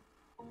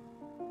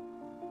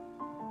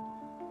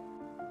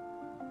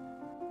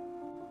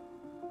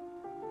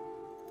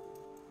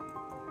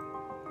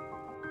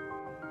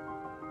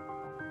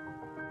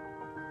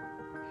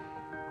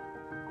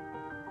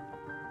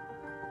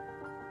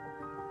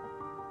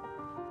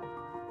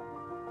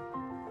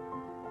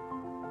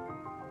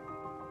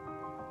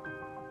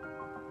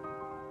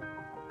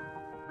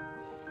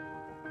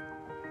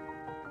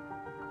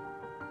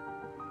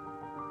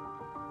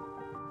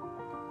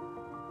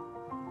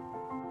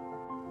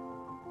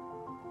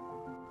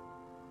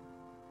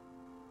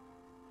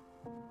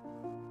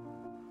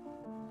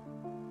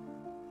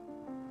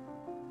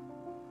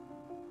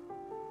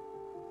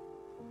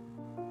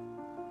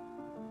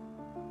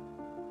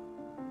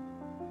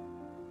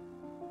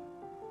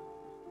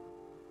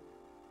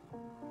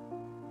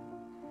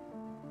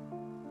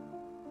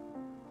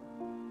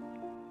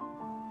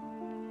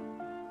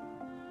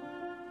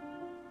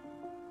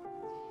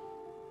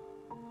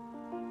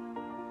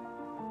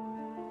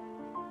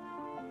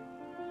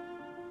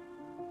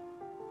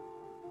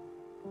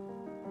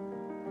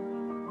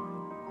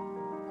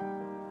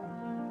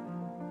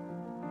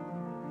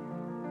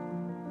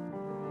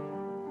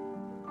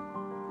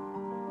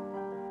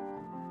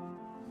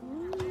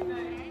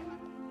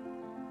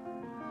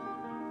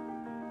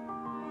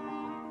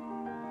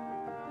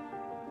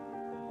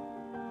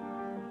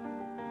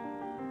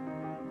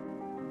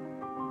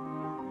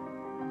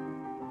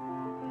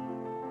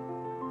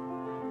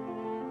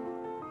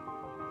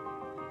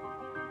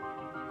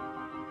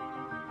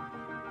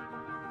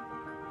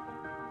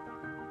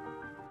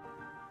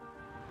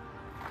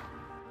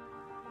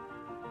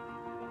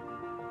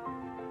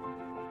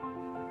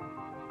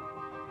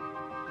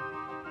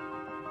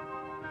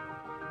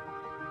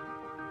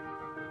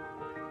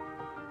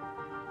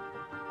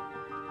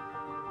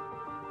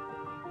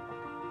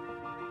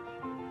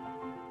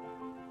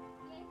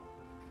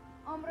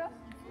 Hombros,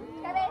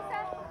 cabeza,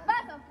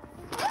 vaso.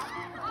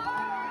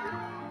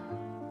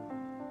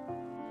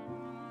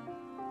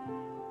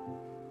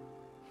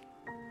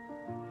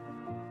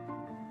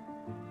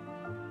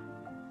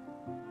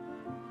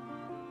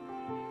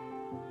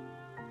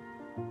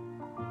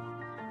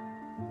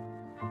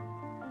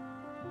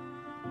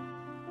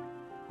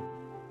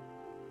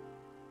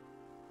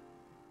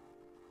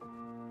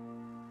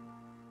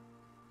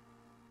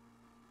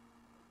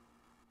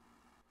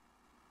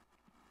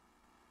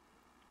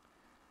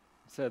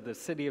 So the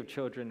City of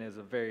Children is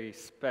a very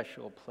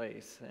special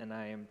place, and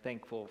I am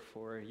thankful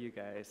for you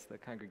guys, the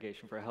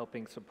congregation, for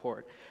helping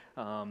support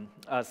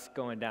us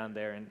going down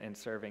there and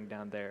serving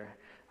down there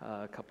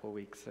a couple of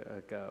weeks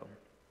ago.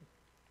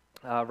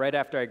 Right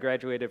after I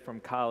graduated from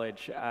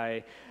college,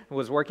 I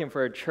was working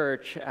for a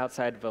church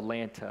outside of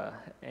Atlanta,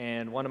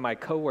 and one of my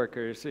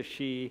coworkers,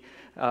 she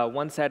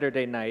one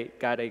Saturday night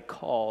got a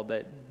call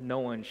that no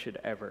one should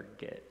ever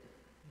get.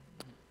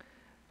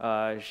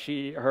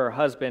 Her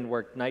husband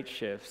worked night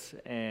shifts,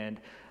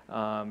 and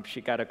she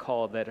got a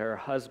call that her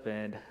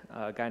husband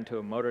got into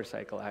a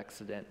motorcycle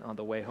accident on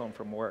the way home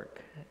from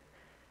work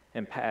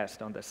and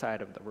passed on the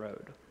side of the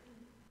road.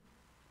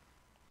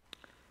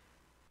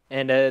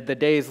 And the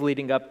days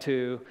leading up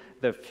to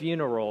the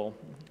funeral,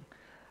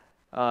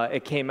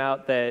 it came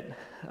out that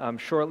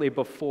shortly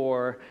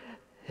before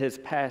his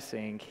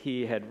passing,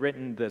 he had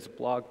written this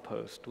blog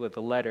post with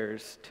the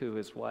letters to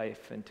his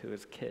wife and to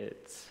his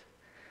kids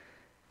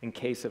in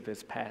case of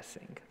his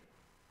passing.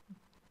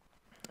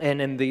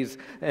 And in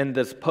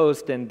this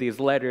post and these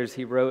letters,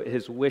 he wrote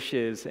his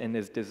wishes and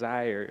his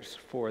desires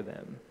for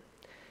them.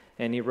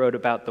 And he wrote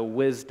about the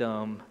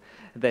wisdom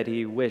that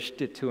he wished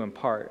to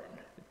impart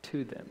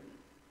to them.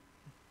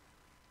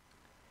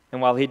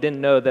 And while he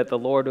didn't know that the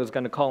Lord was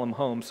going to call him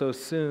home so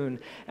soon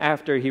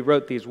after he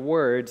wrote these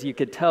words, you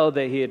could tell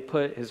that he had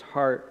put his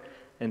heart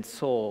and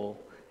soul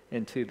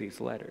into these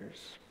letters.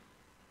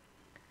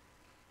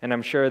 And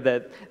I'm sure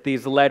that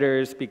these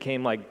letters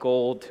became like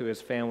gold to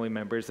his family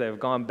members that have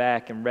gone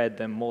back and read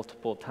them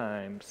multiple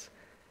times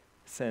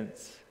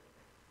since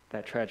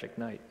that tragic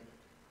night.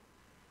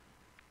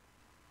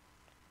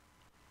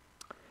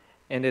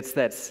 And it's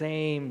that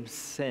same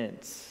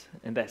sense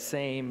and that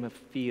same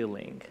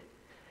feeling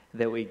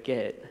that we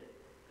get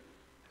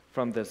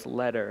from this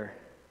letter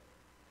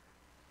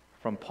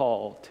from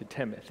Paul to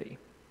Timothy.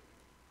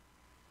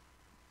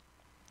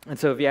 And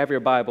so if you have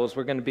your Bibles,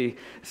 we're going to be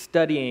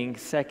studying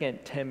 2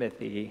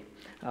 Timothy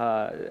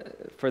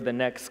for the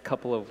next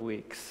couple of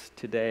weeks,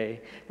 today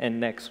and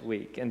next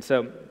week. And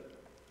so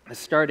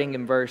starting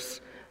in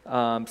verse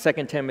 2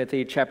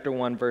 Timothy chapter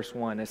 1, verse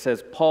 1, it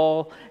says,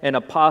 Paul, an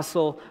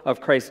apostle of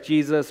Christ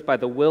Jesus, by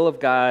the will of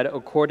God,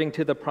 according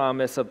to the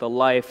promise of the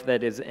life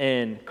that is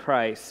in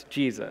Christ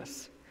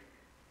Jesus,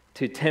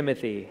 to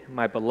Timothy,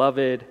 my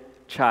beloved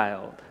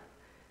child,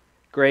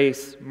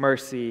 grace,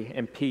 mercy,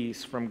 and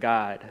peace from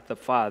God the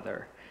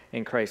Father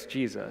and Christ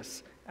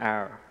Jesus,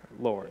 our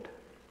Lord.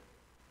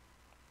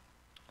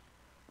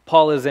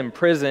 Paul is in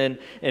prison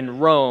in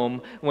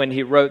Rome when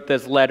he wrote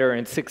this letter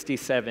in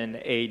 67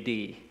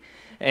 AD.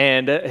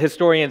 And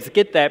historians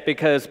get that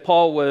because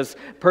Paul was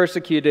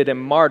persecuted and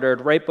martyred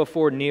right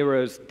before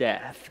Nero's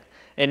death.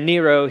 And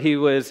Nero,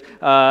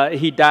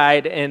 he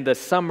died in the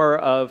summer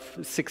of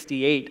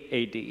 68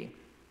 AD.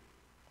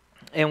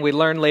 And we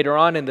learn later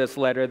on in this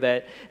letter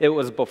that it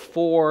was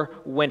before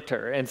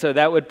winter. And so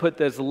that would put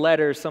this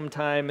letter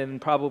sometime in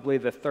probably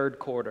the third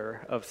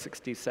quarter of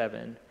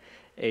 67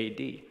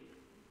 AD.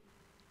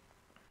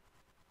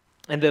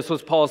 And this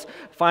was Paul's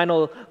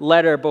final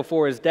letter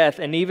before his death.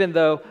 And even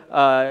though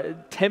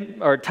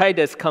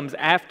Titus comes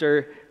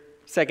after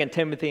 2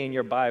 Timothy in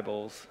your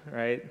Bibles,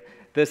 right?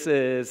 This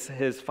is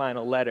his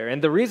final letter.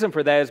 And the reason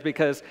for that is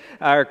because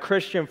our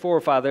Christian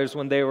forefathers,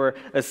 when they were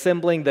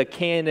assembling the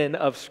canon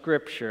of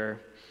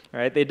Scripture,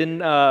 right, they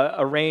didn't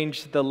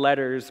arrange the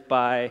letters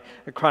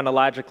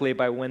chronologically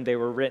by when they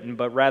were written,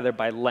 but rather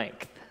by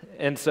length.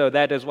 And so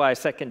that is why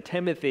 2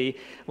 Timothy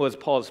was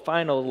Paul's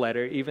final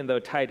letter, even though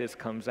Titus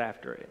comes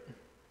after it.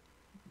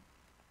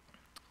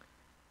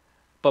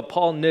 But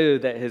Paul knew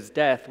that his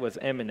death was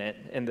imminent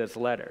in this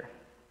letter.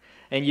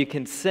 And you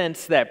can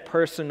sense that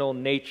personal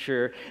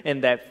nature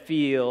and that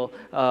feel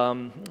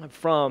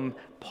from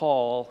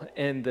Paul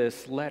in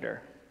this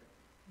letter.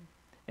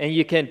 And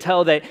you can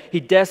tell that he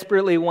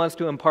desperately wants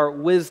to impart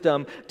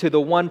wisdom to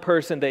the one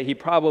person that he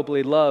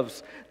probably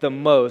loves the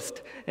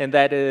most, and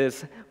that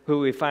is who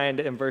we find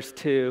in verse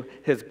 2,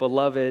 his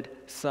beloved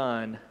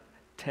son,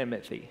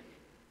 Timothy.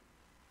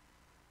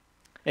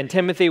 And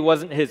Timothy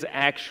wasn't his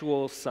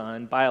actual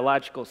son,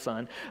 biological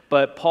son,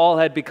 but Paul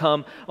had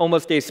become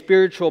almost a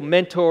spiritual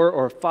mentor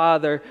or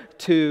father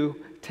to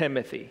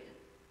Timothy.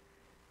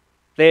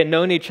 They had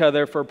known each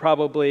other for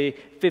probably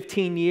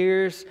 15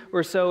 years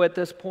or so at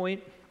this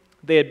point.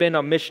 They had been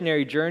on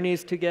missionary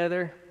journeys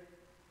together,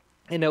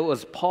 and it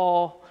was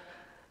Paul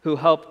who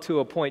helped to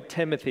appoint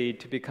Timothy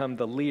to become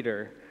the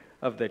leader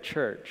of the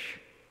church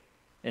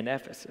in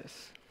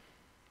Ephesus.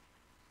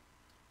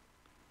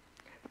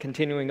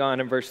 Continuing on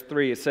in verse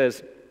 3, it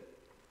says,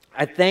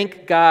 I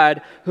thank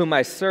God whom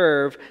I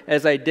serve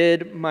as I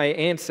did my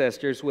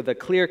ancestors with a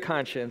clear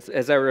conscience,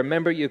 as I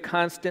remember you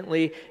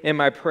constantly in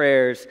my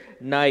prayers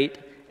night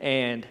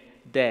and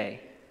day.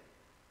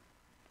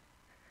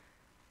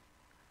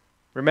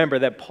 Remember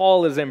that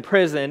Paul is in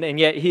prison, and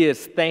yet he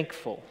is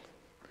thankful.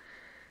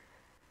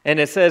 And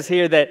it says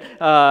here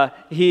that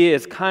he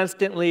is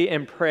constantly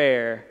in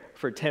prayer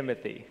for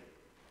Timothy.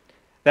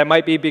 That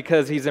might be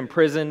because he's in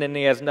prison and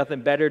he has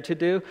nothing better to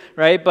do,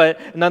 right?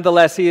 But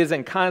nonetheless, he is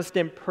in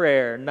constant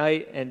prayer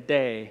night and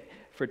day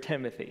for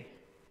Timothy.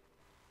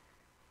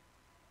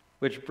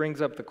 Which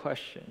brings up the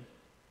question,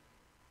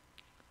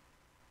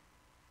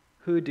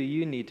 who do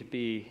you need to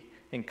be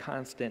in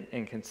constant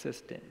and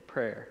consistent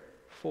prayer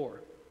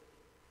for?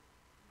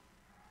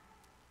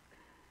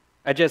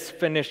 I just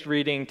finished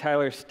reading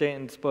Tyler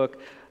Staton's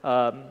book,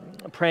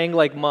 Praying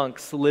Like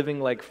Monks, Living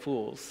Like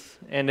Fools.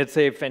 And it's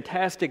a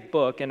fantastic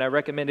book, and I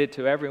recommend it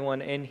to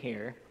everyone in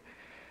here.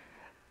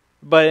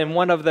 But in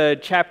one of the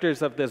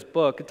chapters of this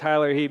book,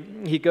 Tyler,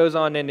 he goes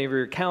on and he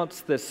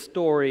recounts the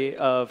story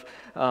of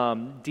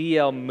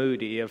D.L.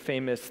 Moody, a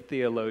famous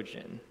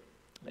theologian.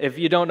 If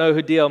you don't know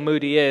who D.L.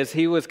 Moody is,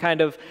 he was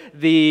kind of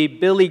the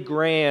Billy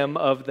Graham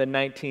of the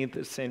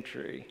 19th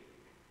century.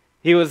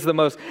 He was the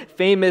most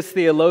famous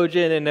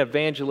theologian and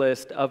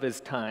evangelist of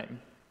his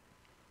time.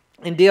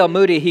 And D.L.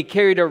 Moody, he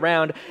carried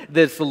around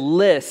this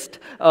list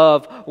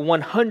of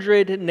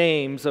 100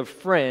 names of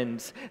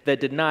friends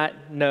that did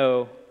not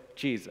know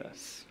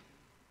Jesus.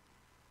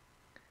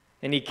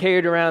 And he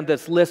carried around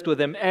this list with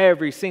him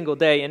every single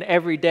day, and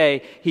every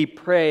day he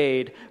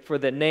prayed for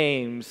the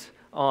names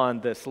on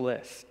this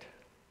list.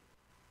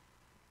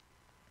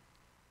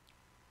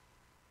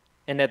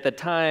 And at the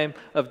time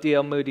of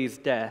D.L. Moody's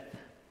death,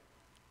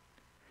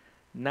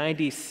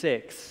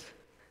 96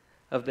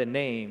 of the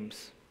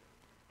names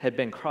had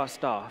been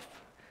crossed off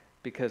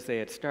because they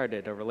had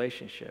started a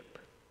relationship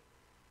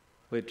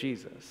with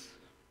Jesus.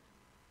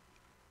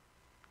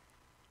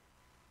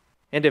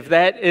 And if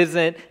that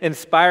isn't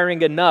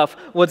inspiring enough,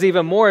 what's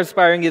even more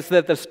inspiring is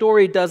that the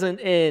story doesn't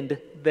end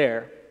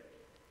there.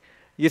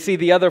 You see,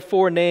 the other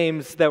 4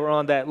 names that were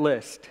on that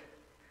list,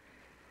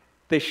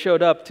 they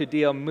showed up to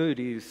D.L.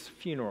 Moody's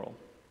funeral.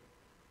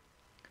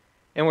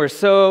 And were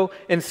so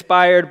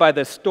inspired by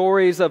the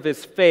stories of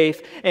his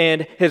faith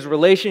and his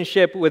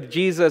relationship with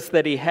Jesus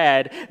that he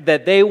had,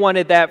 that they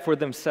wanted that for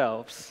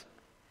themselves.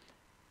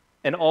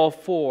 And all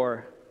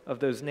 4 of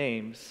those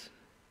names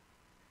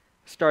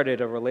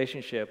started a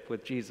relationship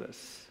with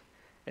Jesus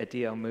at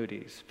D.L.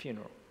 Moody's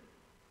funeral.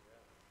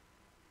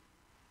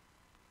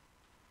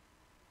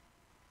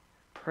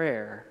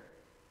 Prayer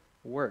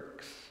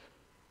works.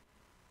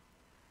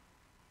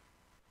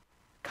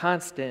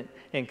 Constant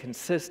and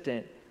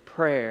consistent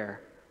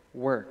prayer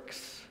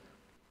works.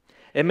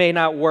 It may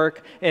not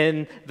work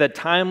in the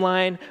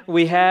timeline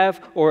we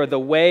have or the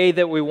way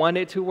that we want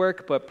it to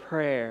work, but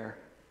prayer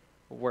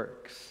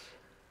works.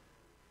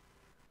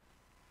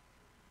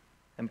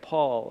 And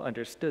Paul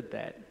understood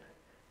that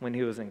when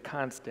he was in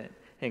constant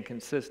and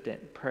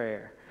consistent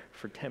prayer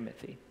for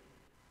Timothy.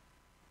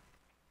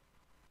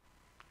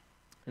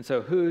 And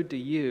so, who do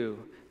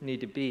you need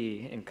to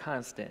be in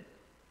constant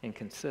and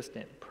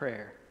consistent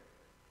prayer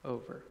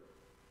over?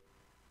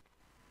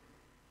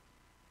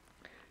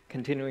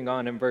 Continuing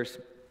on in verse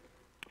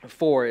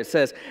 4, it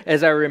says,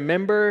 "As I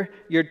remember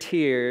your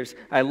tears,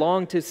 I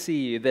long to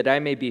see you, that I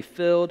may be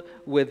filled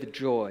with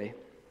joy.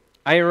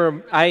 I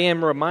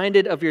am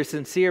reminded of your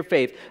sincere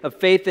faith, a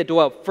faith that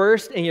dwelt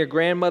first in your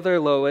grandmother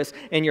Lois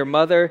and your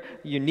mother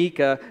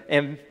Eunica,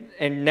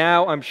 and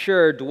now I'm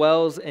sure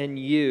dwells in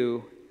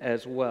you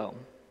as well."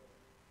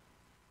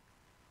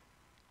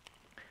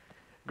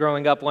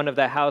 Growing up, one of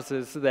the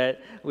houses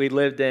that we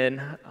lived in,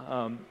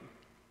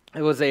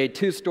 it was a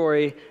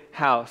 2-story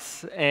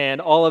house,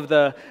 and all of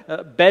the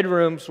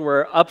bedrooms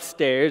were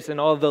upstairs, and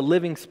all of the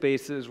living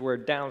spaces were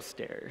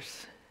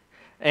downstairs.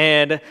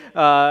 And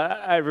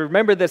I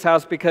remember this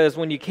house because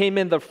when you came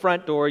in the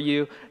front door,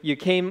 you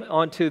came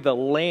onto the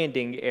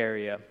landing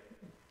area,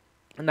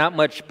 not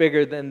much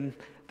bigger than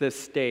this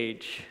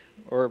stage,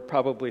 or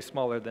probably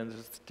smaller than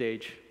this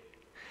stage.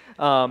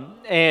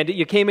 And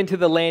you came into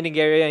the landing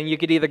area, and you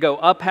could either go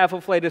up half a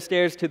flight of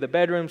stairs to the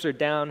bedrooms or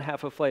down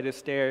half a flight of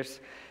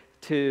stairs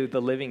to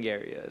the living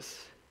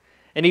areas.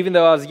 And even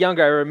though I was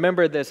younger, I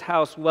remember this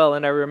house well,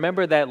 and I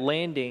remember that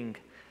landing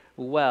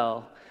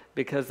well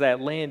because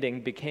that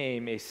landing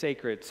became a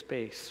sacred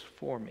space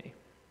for me.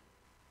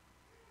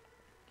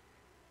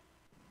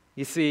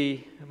 You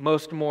see,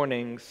 most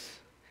mornings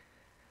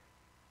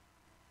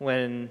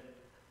when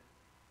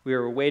we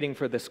were waiting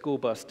for the school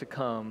bus to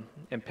come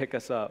and pick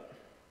us up,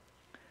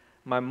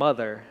 my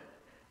mother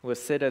would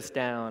sit us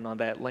down on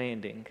that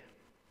landing,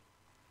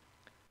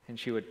 and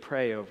she would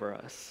pray over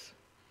us,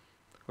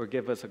 or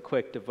give us a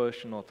quick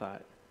devotional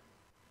thought,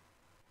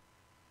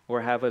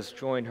 or have us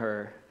join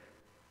her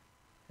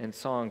in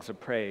songs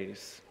of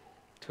praise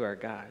to our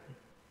God.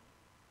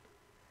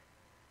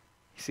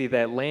 You see,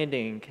 that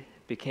landing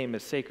became a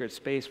sacred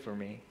space for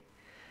me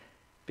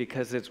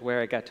because it's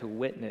where I got to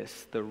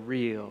witness the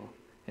real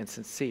and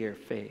sincere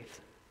faith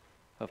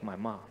of my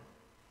mom.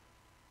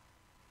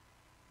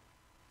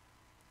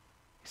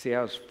 See,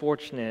 I was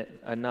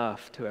fortunate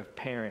enough to have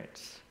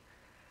parents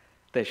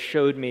that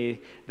showed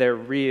me their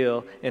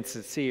real and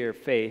sincere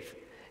faith,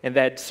 and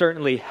that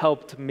certainly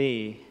helped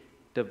me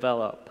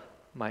develop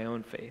my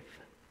own faith.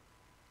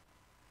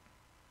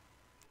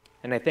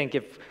 And I think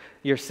if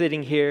you're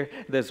sitting here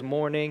this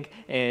morning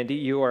and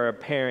you are a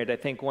parent, I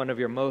think one of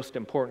your most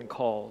important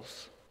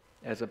calls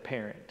as a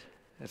parent,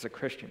 as a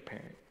Christian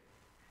parent,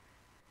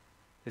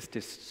 is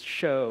to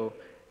show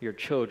your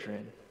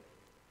children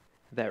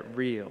that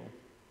real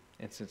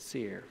and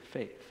sincere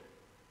faith.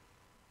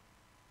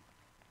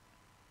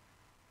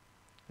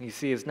 You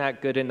see, it's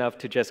not good enough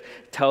to just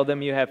tell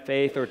them you have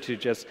faith or to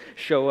just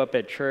show up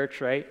at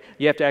church, right?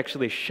 You have to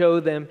actually show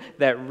them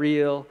that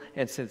real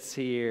and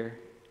sincere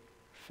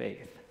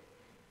faith.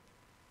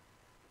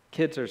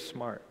 Kids are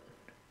smart.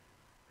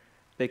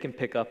 They can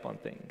pick up on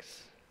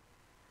things.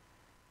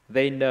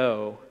 They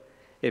know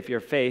if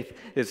your faith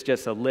is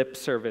just a lip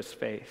service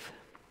faith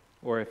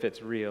or if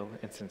it's real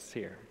and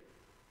sincere.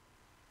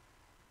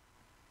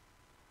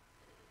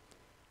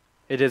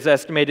 It is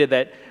estimated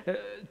that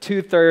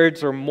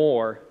 2/3 or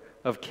more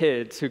of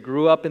kids who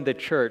grew up in the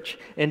church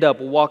end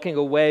up walking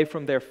away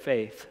from their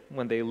faith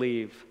when they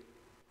leave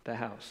the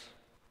house.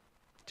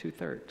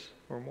 2/3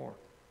 or more.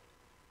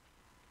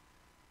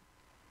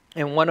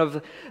 And one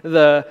of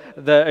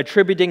the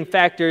attributing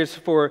factors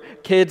for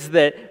kids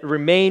that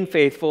remain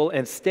faithful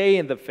and stay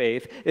in the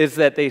faith is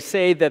that they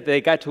say that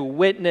they got to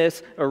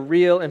witness a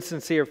real and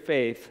sincere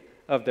faith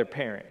of their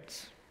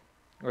parents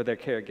or their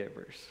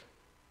caregivers,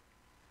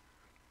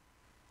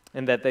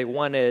 and that they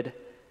wanted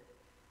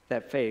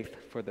that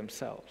faith for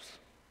themselves.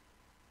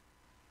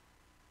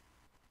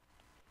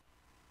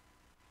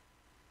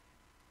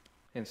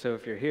 And so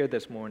if you're here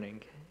this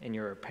morning and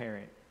you're a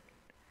parent,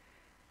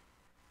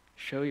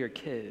 show your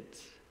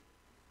kids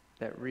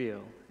that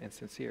real and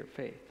sincere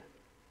faith.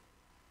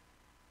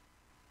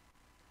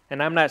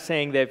 And I'm not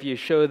saying that if you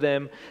show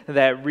them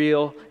that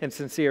real and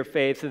sincere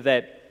faith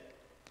that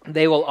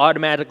they will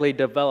automatically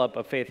develop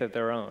a faith of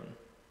their own.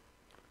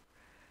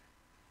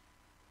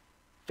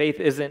 Faith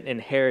isn't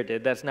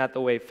inherited. That's not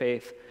the way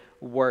faith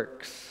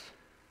works.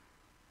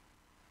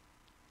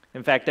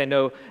 In fact, I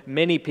know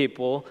many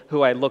people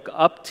who I look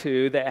up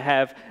to that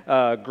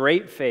have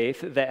great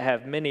faith, that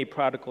have many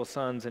prodigal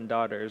sons and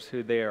daughters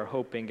who they are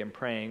hoping and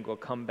praying will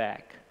come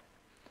back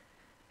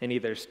and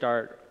either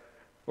start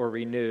or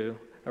renew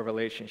a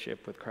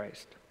relationship with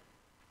Christ.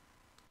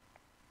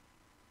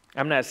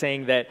 I'm not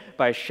saying that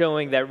by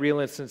showing that real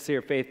and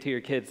sincere faith to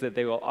your kids that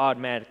they will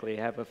automatically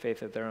have a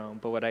faith of their own,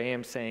 but what I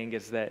am saying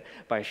is that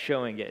by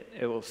showing it,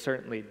 it will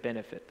certainly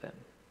benefit them.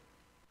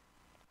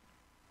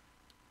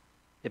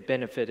 It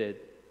benefited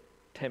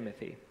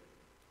Timothy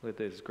with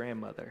his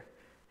grandmother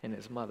and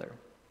his mother.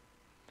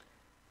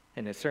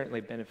 And it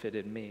certainly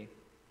benefited me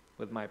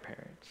with my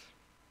parents.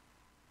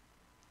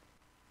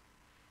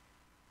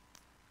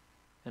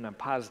 And I'm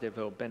positive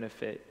it will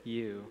benefit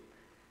you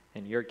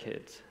and your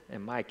kids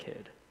and my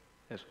kid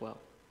as well.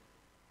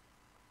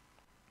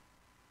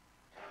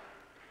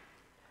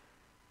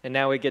 And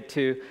now we get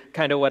to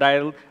kind of what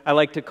I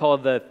like to call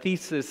the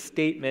thesis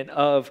statement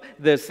of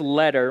this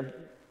letter.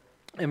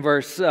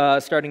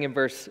 Starting in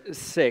verse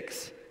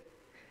 6.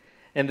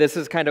 And this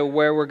is kind of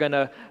where we're going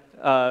to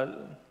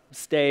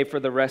stay for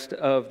the rest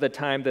of the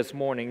time this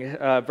morning.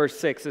 Verse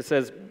 6, it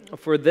says,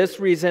 "For this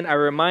reason I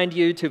remind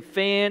you to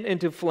fan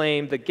into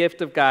flame the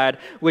gift of God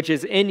which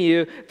is in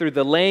you through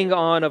the laying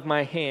on of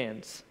my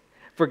hands.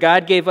 For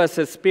God gave us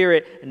a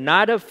spirit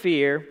not of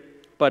fear,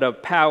 but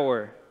of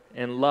power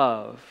and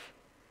love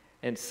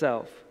and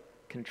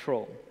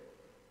self-control."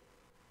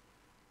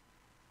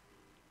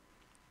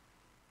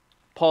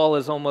 Paul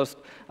is almost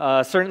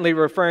certainly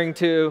referring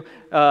to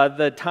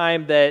the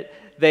time that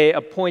they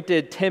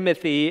appointed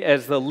Timothy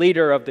as the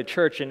leader of the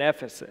church in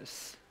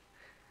Ephesus.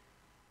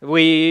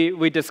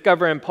 We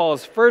discover in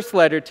Paul's first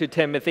letter to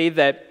Timothy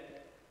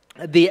that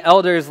the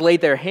elders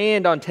laid their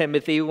hand on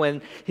Timothy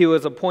when he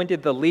was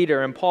appointed the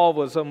leader, and Paul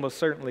was almost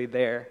certainly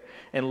there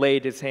and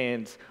laid his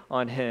hands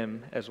on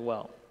him as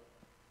well.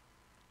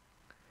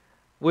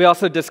 We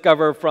also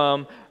discover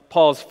from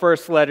Paul's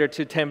first letter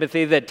to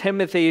Timothy that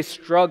Timothy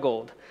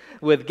struggled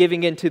with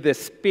giving into the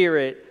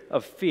spirit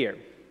of fear.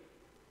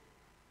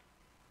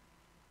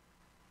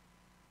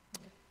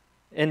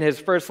 In his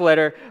first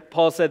letter,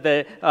 Paul said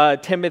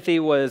that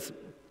Timothy was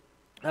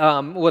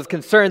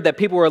concerned that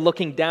people were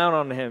looking down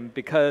on him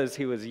because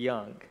he was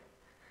young.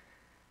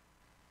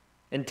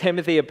 And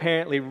Timothy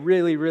apparently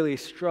really, really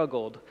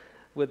struggled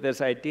with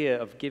this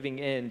idea of giving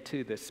in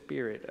to the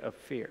spirit of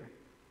fear.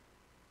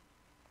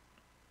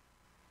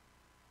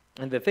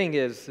 And the thing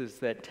is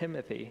that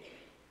Timothy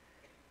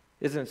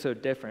isn't so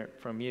different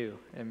from you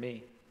and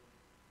me.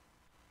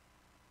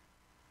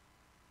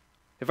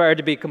 If I were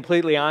to be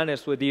completely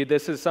honest with you,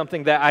 this is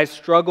something that I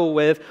struggle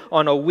with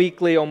on a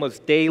weekly,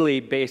 almost daily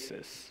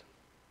basis.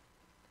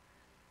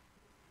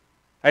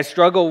 I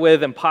struggle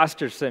with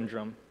imposter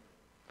syndrome,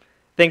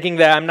 thinking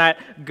that I'm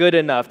not good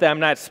enough, that I'm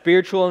not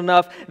spiritual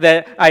enough,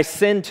 that I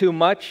sin too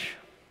much.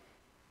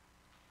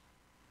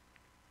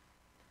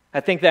 I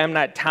think that I'm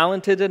not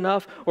talented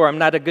enough, or I'm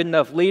not a good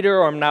enough leader,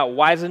 or I'm not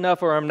wise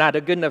enough, or I'm not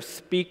a good enough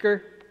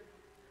speaker.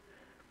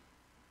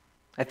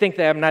 I think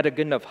that I'm not a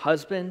good enough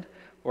husband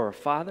or a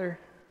father.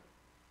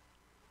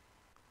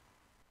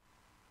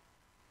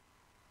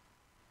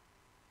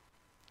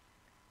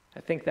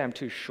 I think that I'm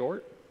too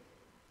short,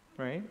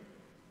 right?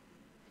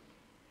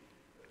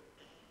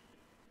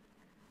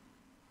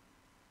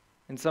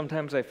 And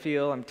sometimes I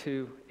feel I'm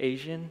too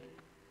Asian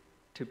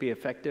to be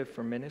effective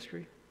for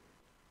ministry.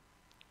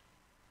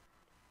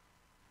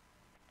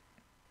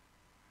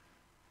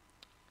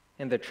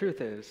 And the truth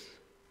is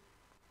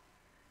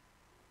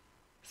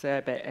that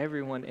I bet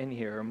everyone in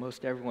here, or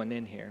most everyone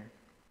in here,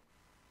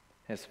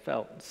 has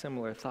felt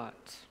similar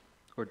thoughts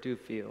or do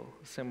feel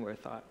similar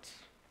thoughts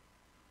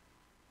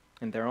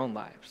in their own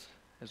lives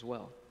as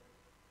well.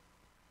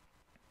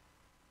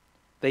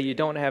 That you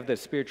don't have the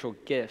spiritual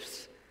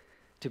gifts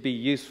to be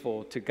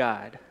useful to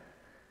God.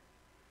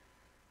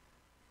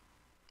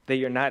 That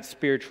you're not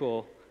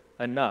spiritual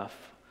enough,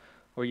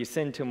 or you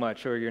sin too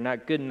much, or you're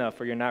not good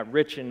enough, or you're not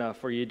rich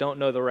enough, or you don't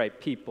know the right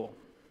people.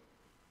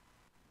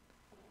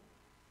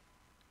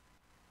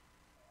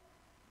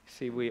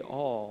 See, we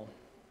all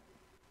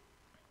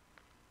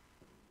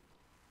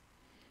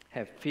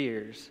have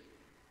fears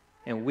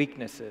and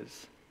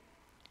weaknesses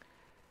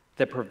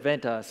that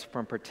prevent us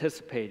from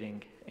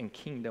participating in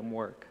kingdom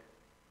work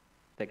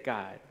that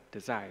God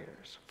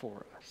desires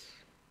for us.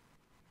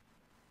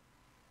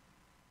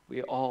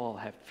 We all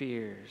have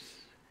fears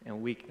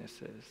and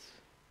weaknesses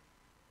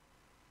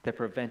that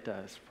prevent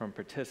us from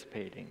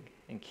participating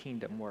in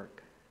kingdom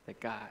work that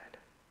God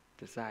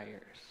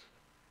desires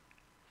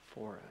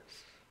for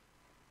us.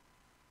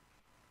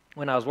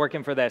 When I was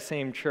working for that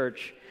same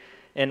church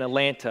in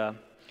Atlanta,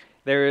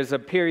 there was a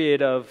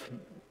period of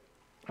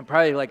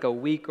probably like a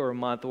week or a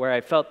month where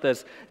I felt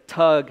this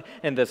tug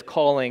and this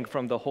calling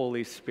from the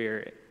Holy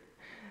Spirit.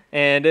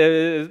 And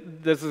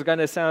this is going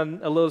to sound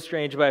a little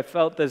strange, but I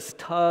felt this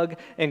tug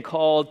and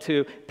call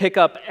to pick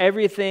up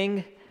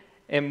everything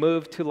and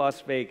move to Las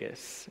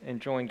Vegas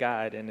and join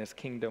God in His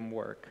kingdom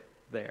work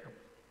there.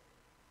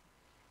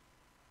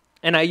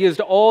 And I used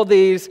all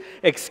these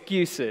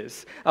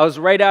excuses. I was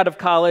right out of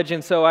college,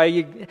 and so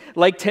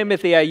like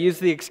Timothy, I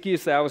used the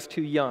excuse that I was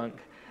too young,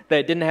 that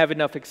I didn't have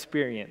enough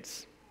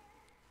experience,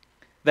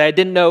 that I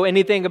didn't know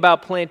anything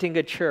about planting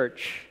a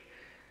church.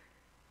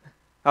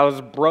 I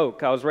was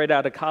broke. I was right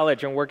out of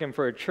college and working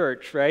for a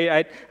church,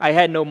 right? I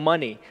had no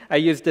money. I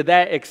used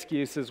that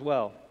excuse as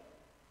well.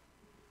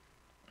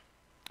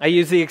 I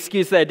used the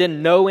excuse that I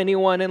didn't know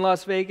anyone in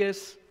Las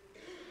Vegas.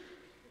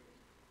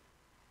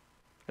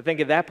 I think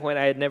at that point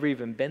I had never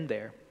even been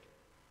there.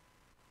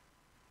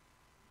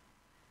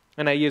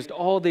 And I used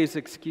all these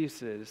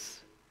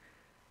excuses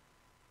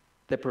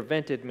that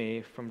prevented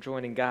me from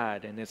joining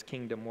God in His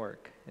kingdom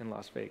work in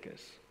Las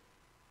Vegas.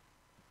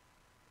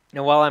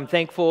 And while I'm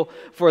thankful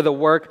for the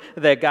work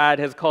that God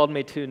has called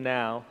me to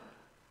now,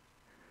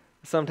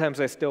 sometimes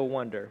I still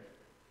wonder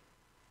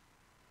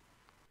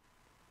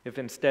if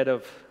instead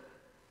of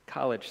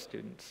college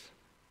students,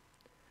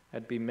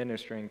 I'd be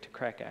ministering to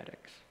crack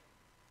addicts.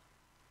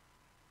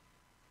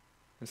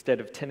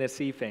 Instead of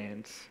Tennessee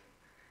fans,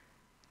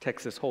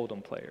 Texas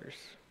Hold'em players.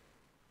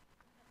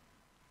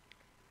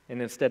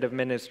 And instead of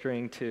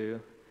ministering to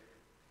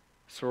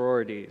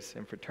sororities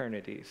and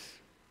fraternities,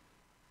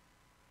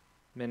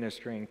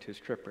 ministering to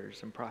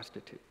strippers and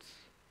prostitutes.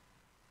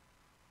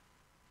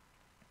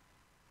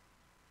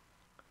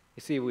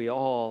 You see, we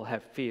all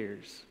have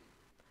fears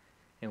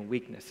and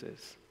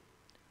weaknesses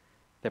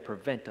that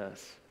prevent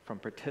us from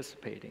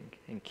participating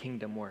in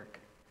kingdom work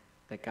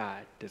that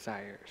God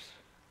desires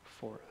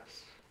for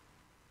us.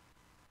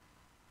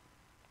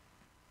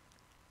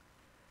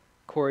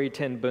 Corrie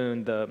ten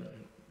Boom,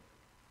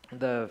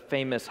 the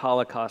famous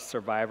Holocaust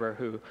survivor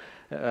who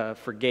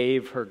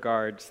forgave her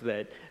guards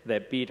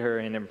that beat her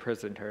and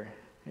imprisoned her.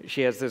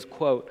 She has this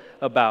quote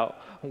about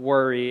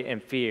worry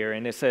and fear,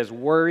 and it says,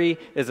 "Worry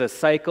is a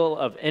cycle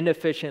of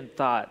inefficient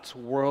thoughts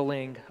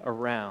whirling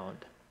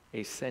around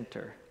a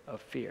center of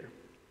fear."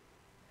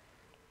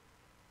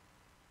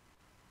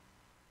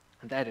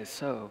 And that is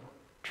so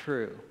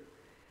true,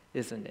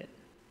 isn't it?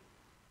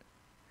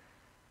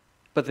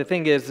 But the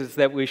thing is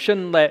that we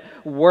shouldn't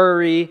let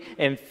worry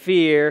and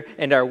fear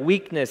and our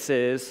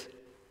weaknesses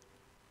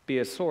be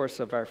a source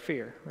of our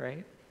fear,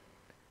 right?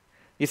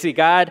 You see,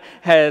 God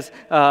has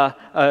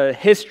a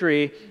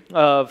history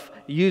of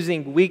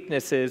using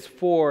weaknesses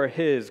for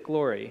His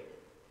glory.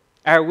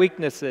 Our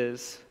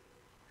weaknesses,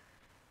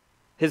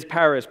 His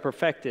power is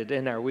perfected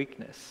in our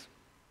weakness.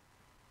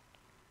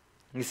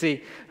 You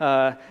see,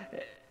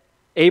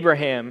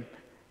 Abraham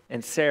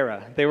and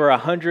Sarah, they were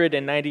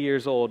 190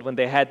 years old when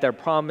they had their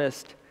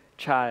promised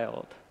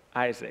child,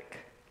 Isaac,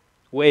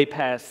 way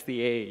past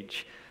the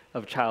age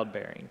of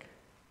childbearing.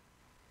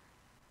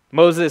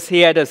 Moses,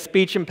 he had a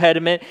speech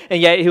impediment,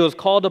 and yet he was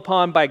called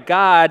upon by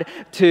God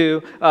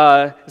to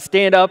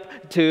stand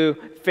up to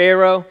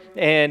Pharaoh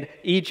and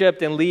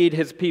Egypt and lead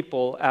his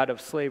people out of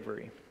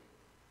slavery.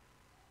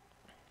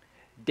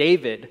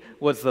 David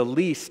was the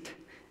least,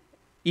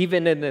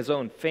 even in his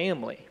own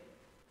family.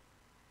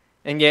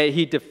 And yet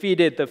he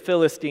defeated the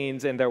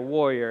Philistines and their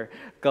warrior,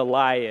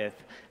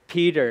 Goliath.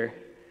 Peter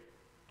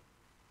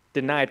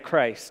denied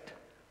Christ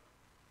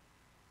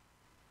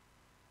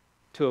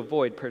to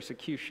avoid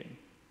persecution.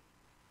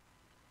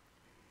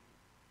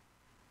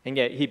 And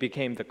yet he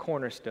became the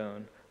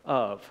cornerstone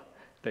of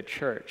the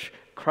church.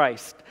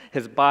 Christ,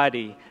 his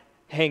body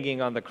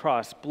hanging on the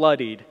cross,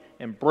 bloodied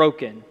and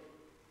broken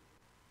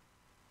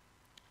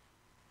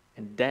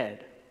and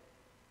dead,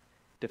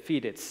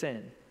 defeated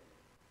sin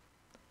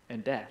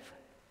and death.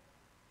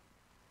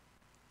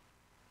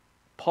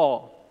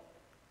 Paul,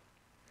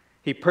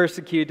 he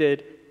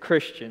persecuted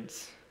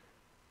Christians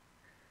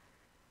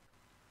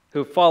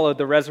who followed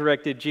the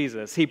resurrected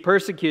Jesus. He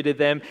persecuted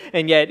them,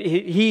 and yet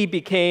he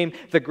became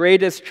the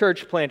greatest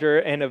church planter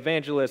and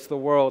evangelist the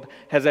world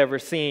has ever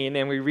seen.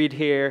 And we read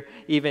here,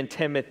 even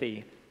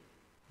Timothy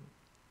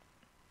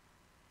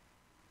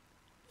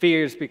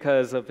fears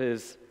because of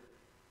his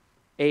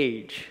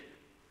age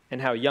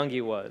and how young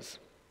he was,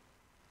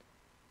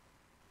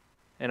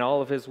 and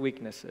all of his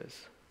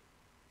weaknesses,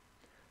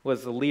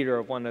 was the leader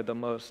of one of the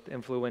most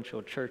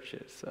influential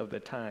churches of the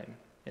time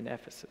in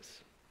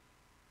Ephesus.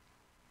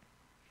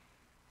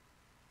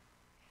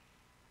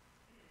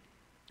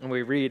 And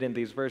we read in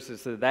these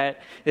verses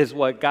that is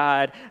what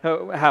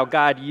how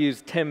God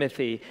used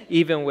Timothy,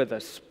 even with a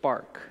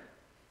spark,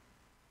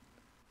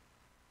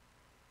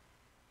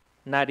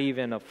 not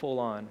even a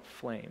full-on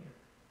flame.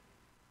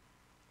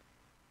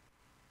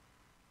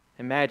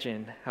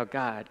 Imagine how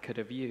God could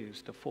have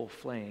used a full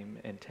flame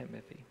in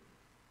Timothy.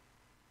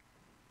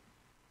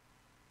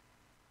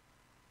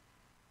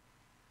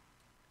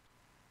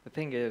 The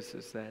thing is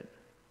that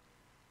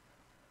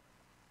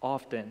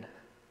often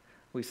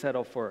we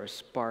settle for a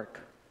spark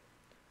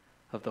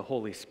of the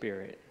Holy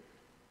Spirit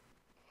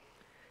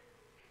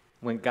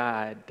when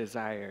God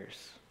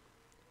desires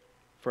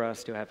for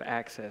us to have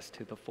access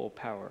to the full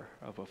power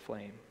of a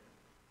flame.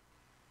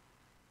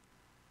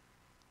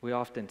 We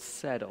often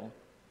settle,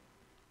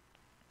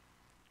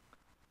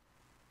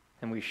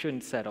 and we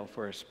shouldn't settle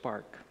for a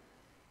spark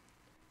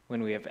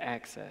when we have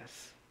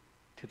access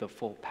to the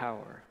full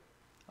power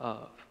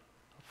of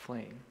a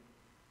flame.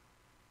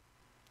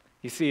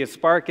 You see, a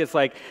spark is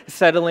like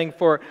settling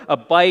for a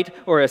bite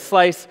or a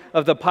slice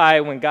of the pie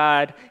when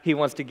God, He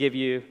wants to give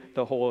you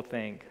the whole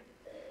thing.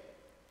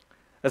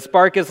 A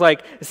spark is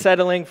like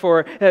settling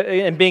for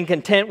and being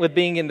content with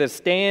being in the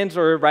stands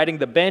or riding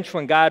the bench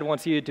when God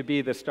wants you to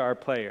be the star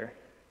player.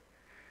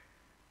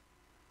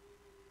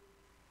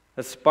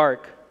 A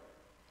spark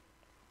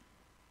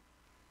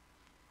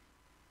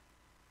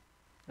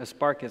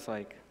is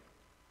like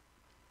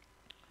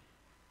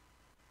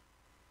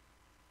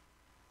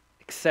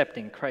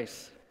accepting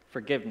Christ's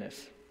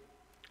forgiveness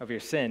of your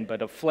sin,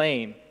 but a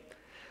flame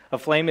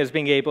is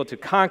being able to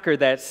conquer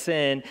that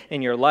sin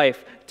in your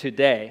life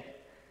today.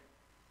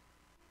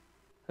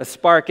 A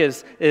spark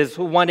is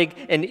wanting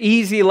an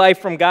easy life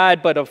from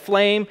God, but a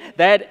flame,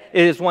 that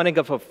is wanting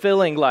a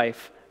fulfilling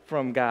life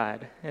from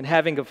God and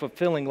having a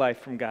fulfilling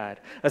life from God.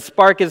 A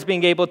spark is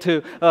being able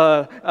to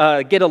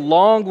get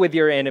along with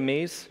your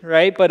enemies,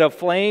 right? But a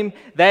flame,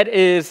 that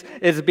is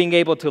being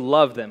able to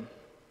love them.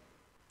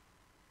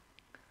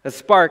 A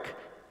spark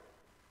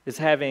is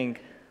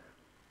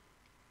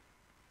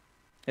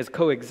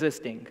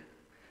coexisting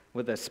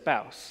with a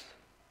spouse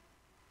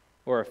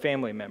or a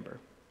family member.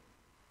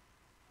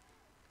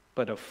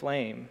 But a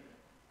flame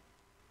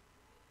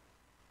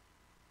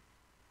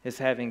is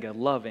having a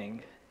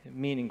loving,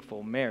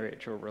 meaningful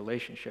marriage or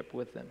relationship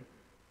with them.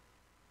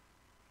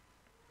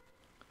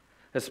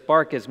 A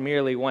spark is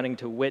merely wanting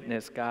to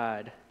witness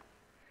God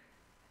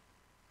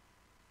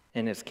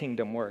in His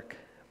kingdom work,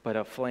 but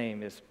a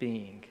flame is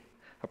being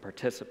a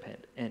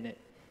participant in it.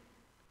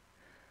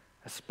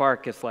 A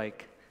spark is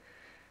like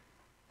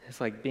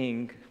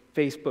being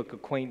Facebook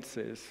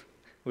acquaintances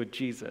with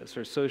Jesus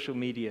or social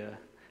media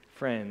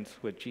friends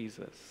with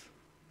Jesus.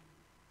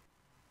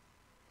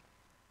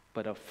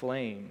 But a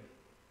flame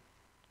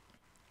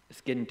is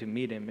getting to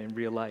meet Him in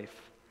real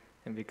life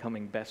and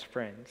becoming best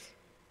friends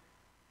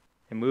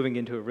and moving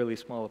into a really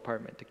small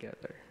apartment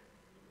together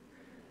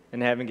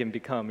and having Him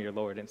become your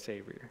Lord and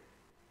Savior.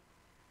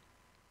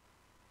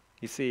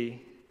 You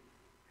see,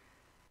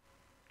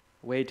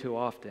 way too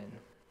often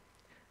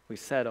we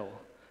settle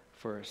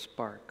for a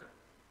spark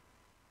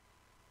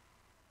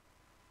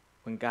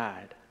when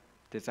God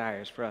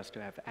desires for us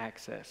to have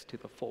access to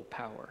the full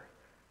power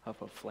of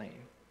a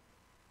flame.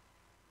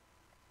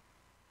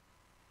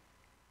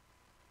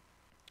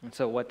 And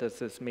so what does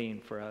this mean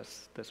for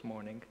us this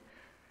morning?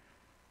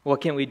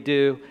 What can we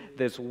do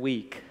this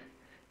week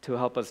to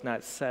help us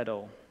not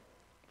settle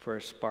for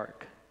a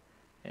spark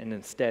and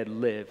instead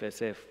live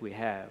as if we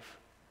have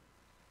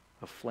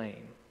a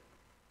flame?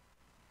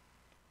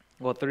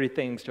 Well, 3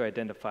 things to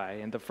identify.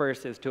 And the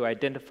first is to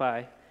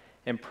identify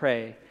and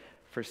pray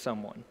for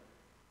someone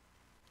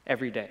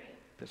every day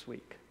this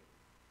week.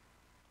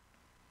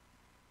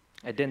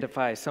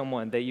 Identify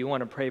someone that you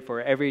want to pray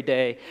for every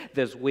day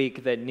this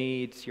week that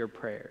needs your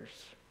prayers.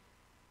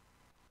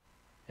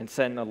 And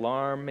set an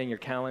alarm in your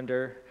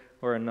calendar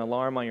or an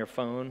alarm on your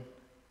phone.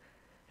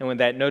 And when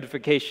that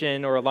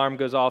notification or alarm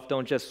goes off,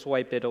 don't just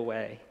swipe it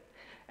away.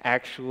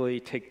 Actually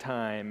take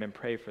time and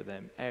pray for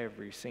them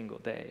every single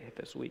day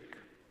this week.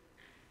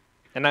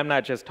 And I'm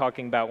not just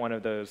talking about one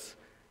of those,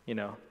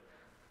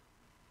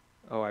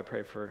 oh, I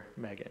pray for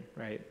Megan,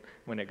 right?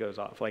 When it goes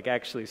off. Like,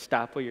 actually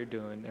stop what you're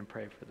doing and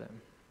pray for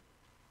them.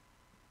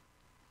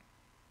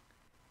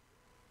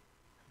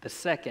 The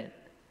second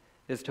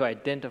is to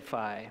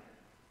identify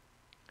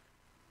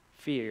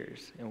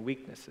fears and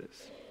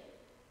weaknesses.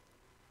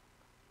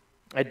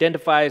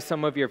 Identify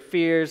some of your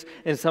fears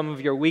and some of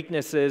your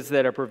weaknesses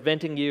that are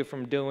preventing you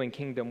from doing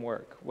kingdom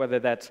work, whether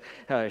that's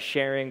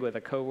sharing with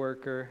a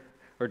coworker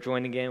or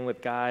joining in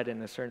with God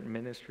in a certain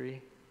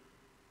ministry,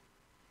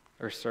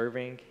 or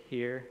serving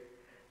here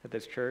at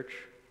this church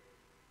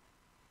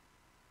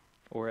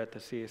or at the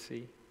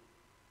CSC.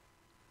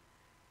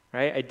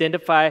 Right?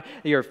 Identify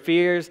your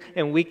fears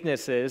and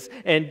weaknesses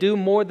and do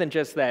more than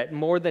just that,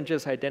 more than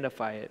just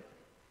identify it.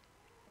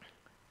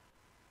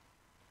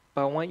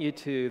 But I want you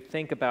to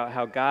think about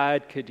how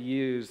God could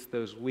use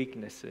those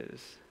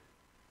weaknesses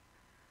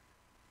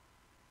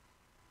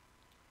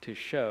to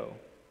show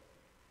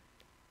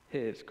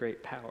His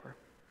great power.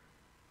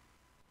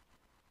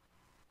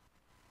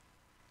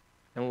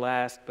 And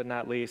last but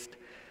not least,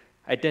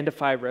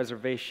 identify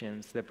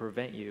reservations that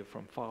prevent you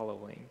from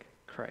following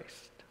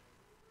Christ.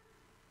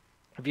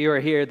 If you are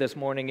here this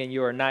morning and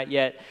you are not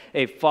yet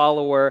a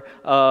follower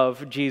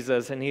of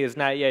Jesus and He is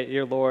not yet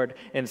your Lord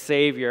and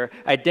Savior,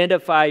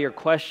 identify your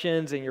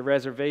questions and your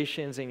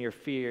reservations and your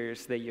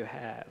fears that you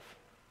have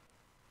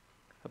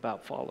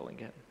about following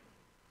Him.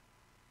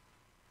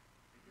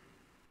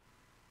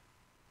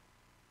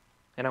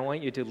 And I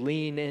want you to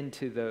lean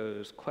into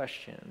those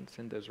questions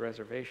and those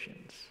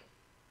reservations.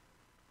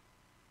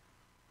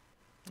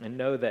 And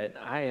know that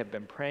I have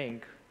been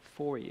praying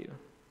for you.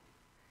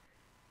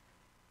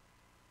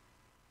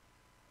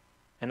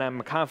 And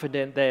I'm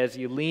confident that as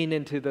you lean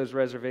into those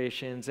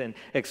reservations and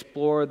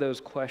explore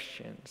those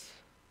questions,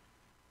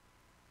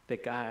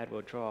 that God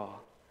will draw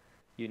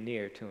you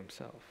near to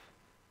Himself.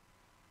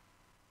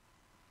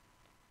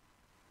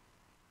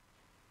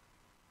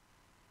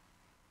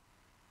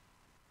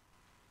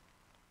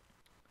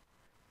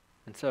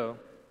 And so,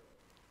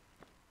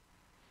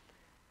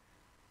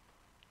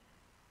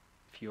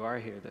 if you are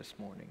here this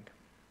morning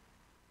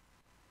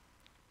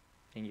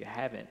and you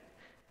haven't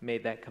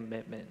made that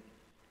commitment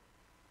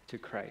to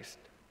Christ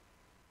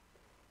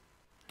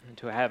and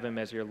to have him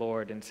as your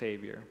Lord and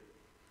Savior,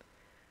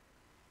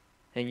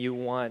 and you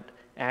want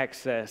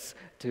access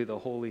to the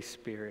Holy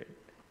Spirit,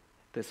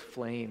 this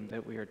flame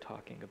that we are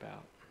talking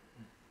about,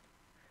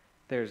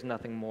 there's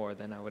nothing more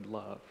than I would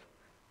love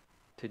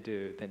to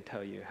do than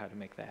tell you how to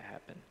make that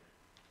happen.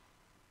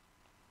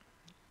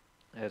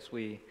 As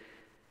we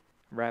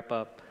wrap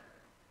up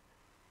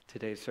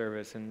today's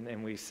service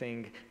and we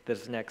sing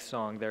this next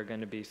song, there are going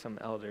to be some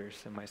elders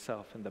and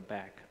myself in the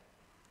back.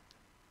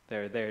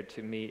 They're there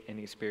to meet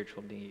any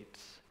spiritual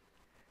needs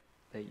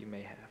that you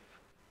may have.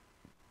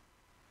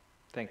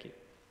 Thank you.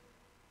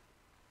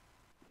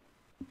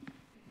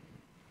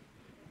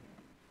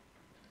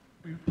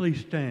 Will you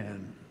please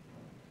stand?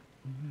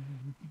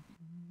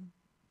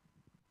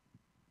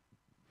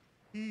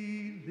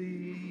 He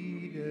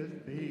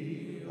leadeth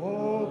me,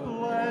 O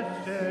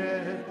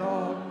blessed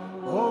thought,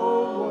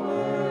 O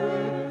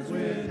words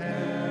with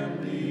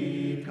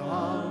heavenly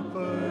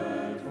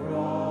comfort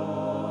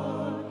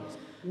fraught.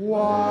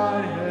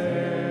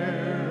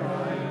 Whate'er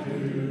I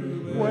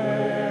do,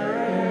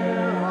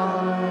 where'er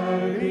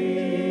I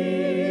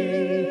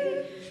be,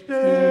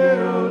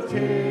 still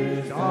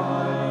 'tis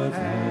God's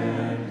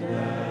hand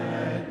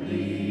that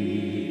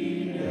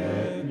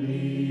leadeth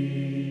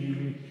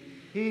me.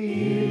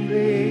 He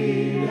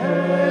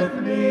leadeth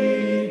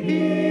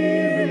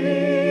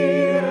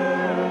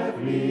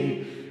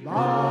me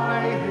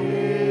by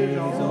his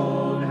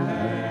own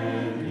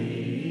hand.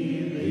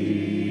 He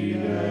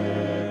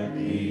leadeth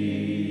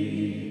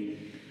me.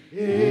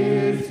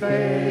 His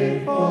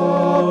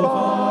faithful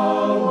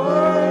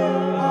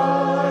follower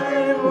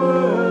I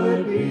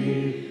would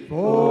be,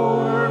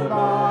 for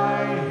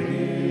by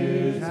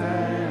his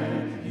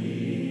hand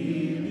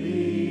he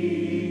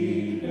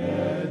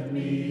leadeth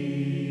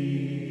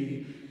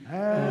me.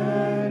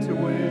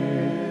 And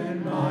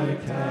when my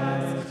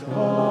task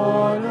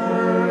on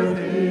earth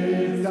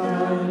is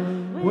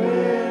done,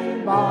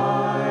 when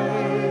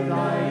by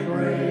thy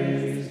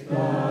grace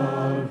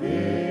the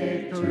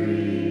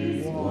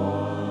victory's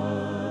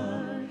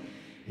won,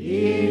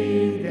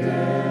 in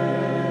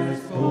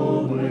death's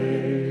cold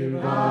wave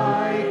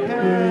I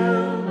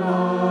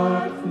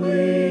cannot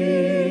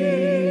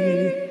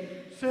flee,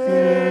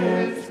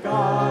 since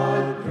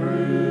God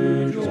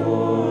through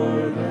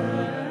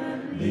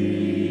Jordan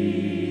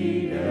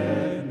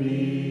leadeth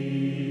me.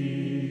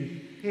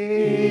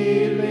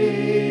 He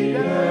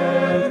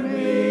leadeth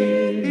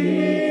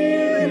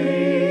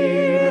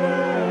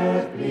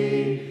me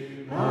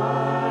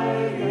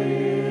by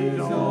his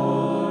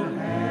own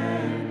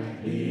hand.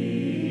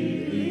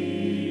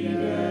 He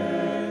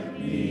leadeth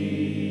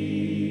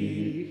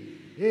me.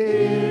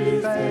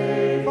 His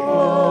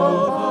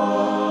faithful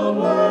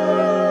follower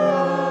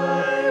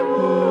I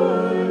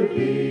would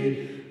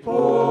be,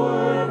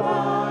 for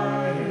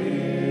by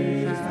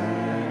his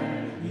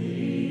hand he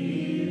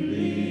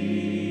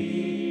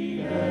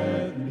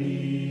leadeth me.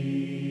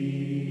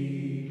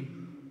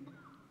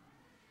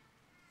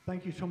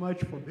 Thank you so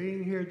much for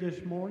being here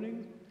this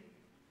morning.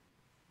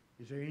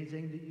 Is there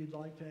anything that you'd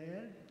like to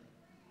add?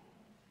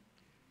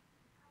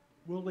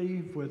 We'll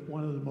leave with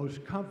one of the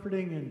most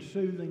comforting and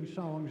soothing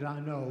songs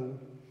I know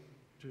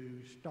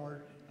to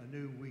start a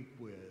new week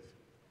with.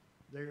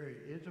 There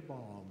is a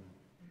balm.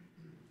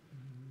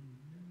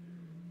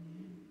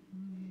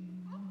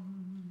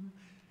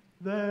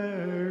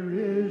 There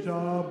is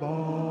a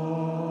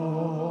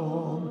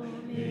balm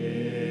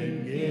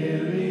in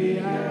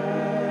Gilead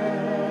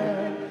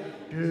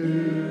to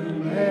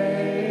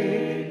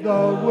make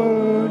the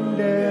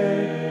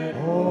wounded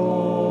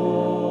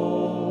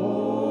whole.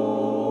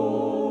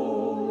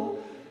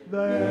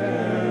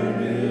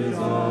 There is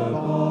a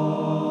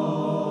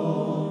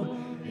balm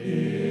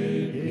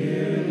in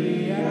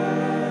Gilead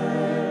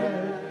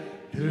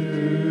to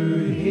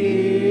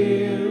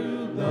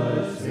heal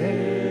the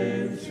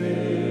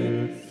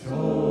sin-sick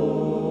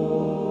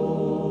soul.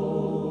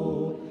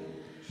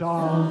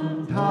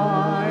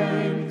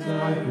 Sometimes I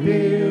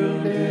feel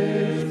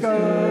discouraged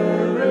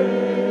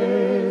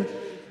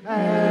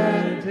and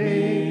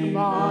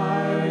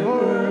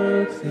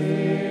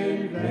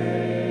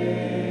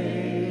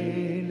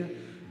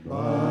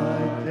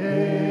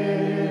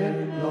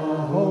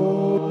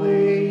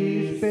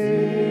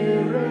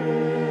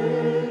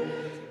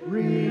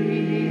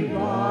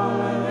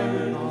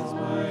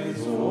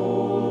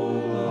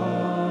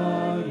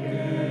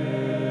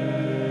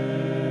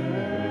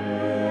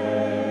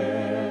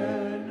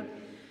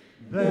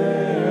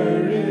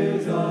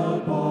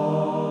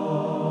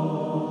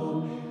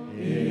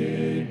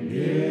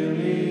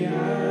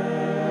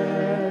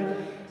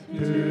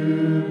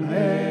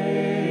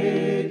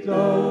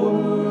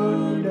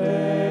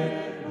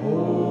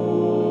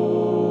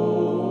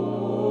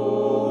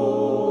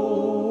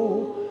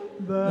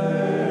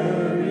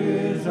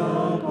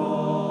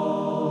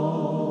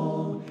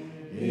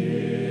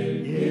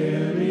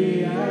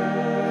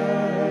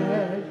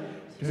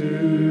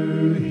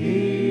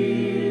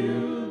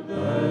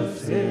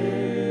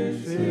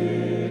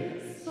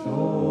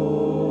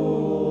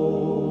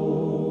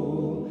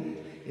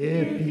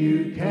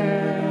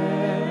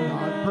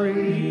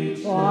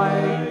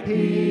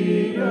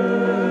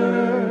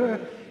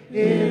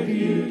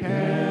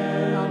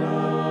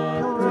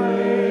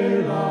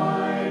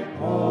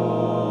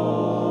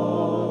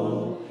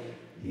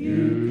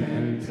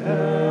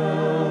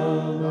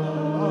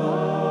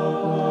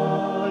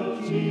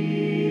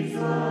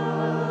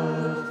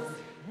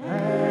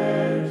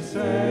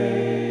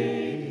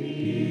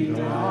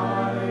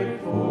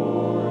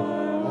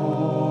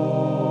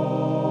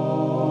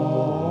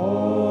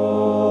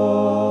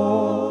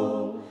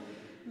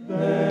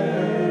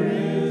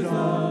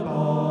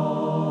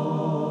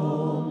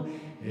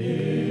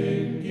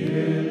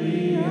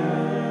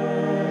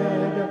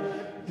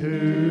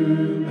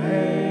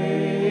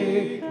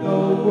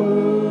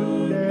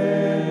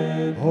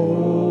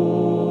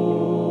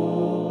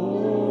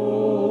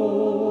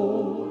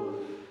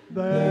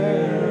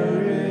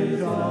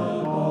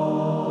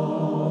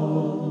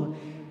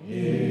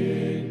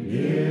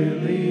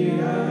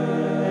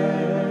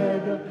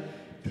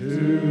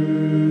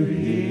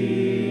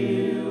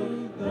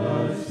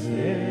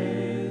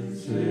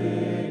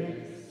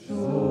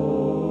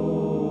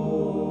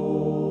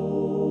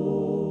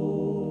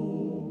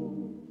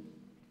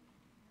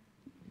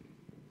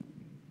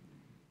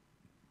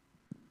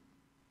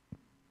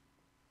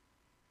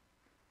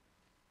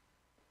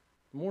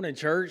Morning,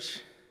 church.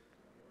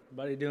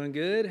 Everybody doing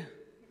good?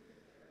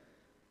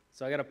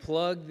 So I got to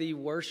plug the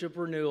worship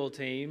renewal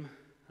team.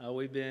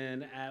 We've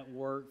been at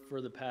work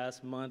for the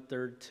past month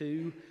or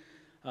two,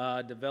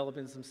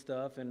 developing some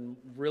stuff, and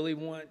really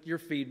want your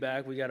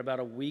feedback. We got about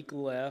a week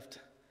left,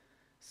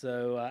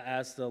 so I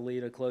asked the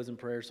lead a closing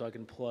prayer so I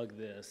can plug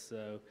this.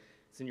 So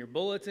it's in your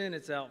bulletin.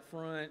 It's out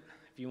front.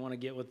 If you want to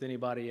get with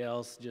anybody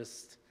else,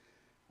 just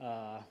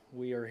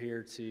we are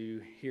here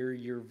to hear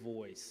your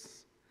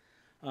voice.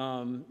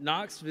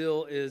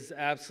 Knoxville is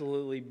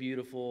absolutely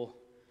beautiful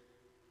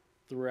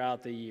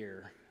throughout the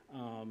year.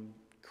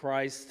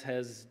 Christ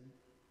has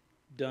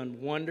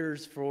done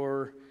wonders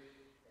for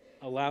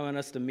allowing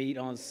us to meet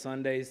on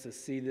Sundays to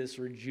see this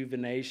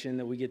rejuvenation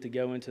that we get to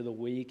go into the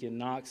week. In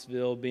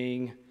Knoxville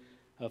being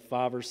a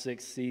 5 or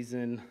 6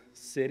 season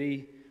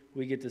city,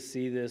 we get to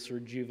see this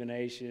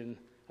rejuvenation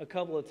a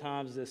couple of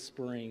times this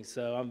spring.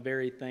 So I'm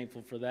very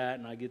thankful for that,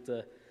 and I get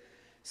to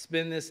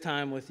spend this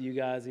time with you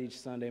guys each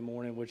Sunday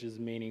morning, which is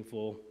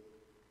meaningful.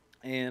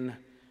 And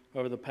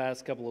over the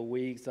past couple of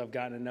weeks, I've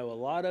gotten to know a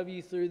lot of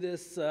you through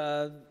this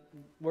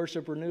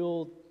worship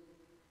renewal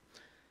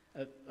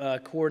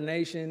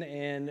coordination,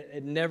 and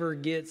it never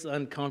gets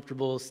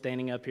uncomfortable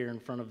standing up here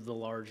in front of the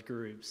large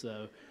group.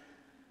 So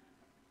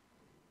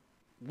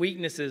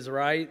weaknesses,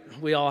 right?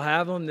 We all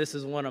have them. This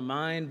is one of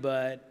mine,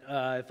 but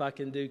if I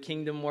can do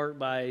kingdom work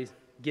by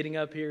getting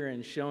up here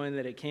and showing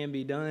that it can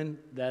be done,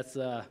 that's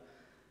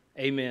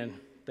amen.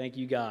 Thank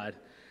you, God.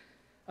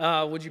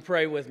 Would you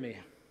pray with me?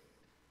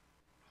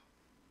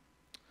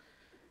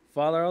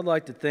 Father, I'd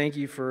like to thank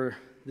you for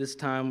this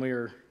time we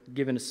are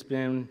given to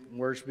spend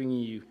worshiping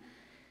you.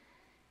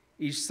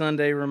 Each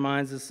Sunday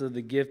reminds us of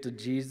the gift of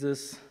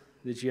Jesus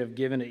that you have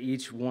given to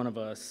each one of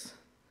us.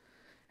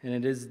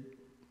 And it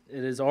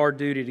is our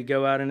duty to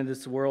go out into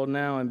this world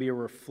now and be a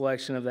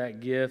reflection of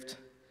that gift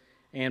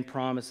and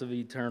promise of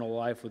eternal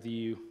life with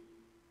you.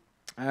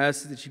 I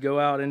ask that you go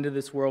out into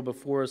this world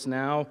before us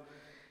now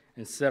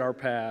and set our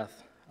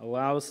path.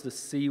 Allow us to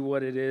see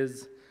what it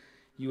is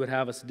you would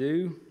have us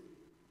do.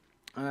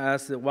 I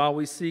ask that while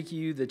we seek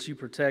you, that you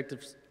protect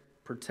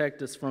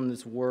us from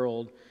this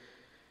world.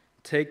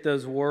 Take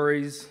those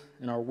worries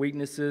and our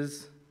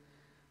weaknesses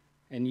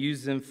and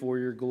use them for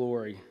your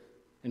glory.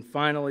 And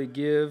finally,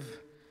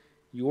 give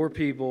your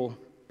people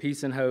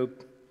peace and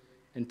hope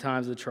in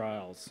times of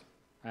trials.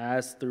 I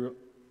ask through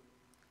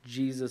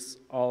Jesus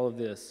all of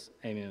this.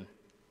 Amen.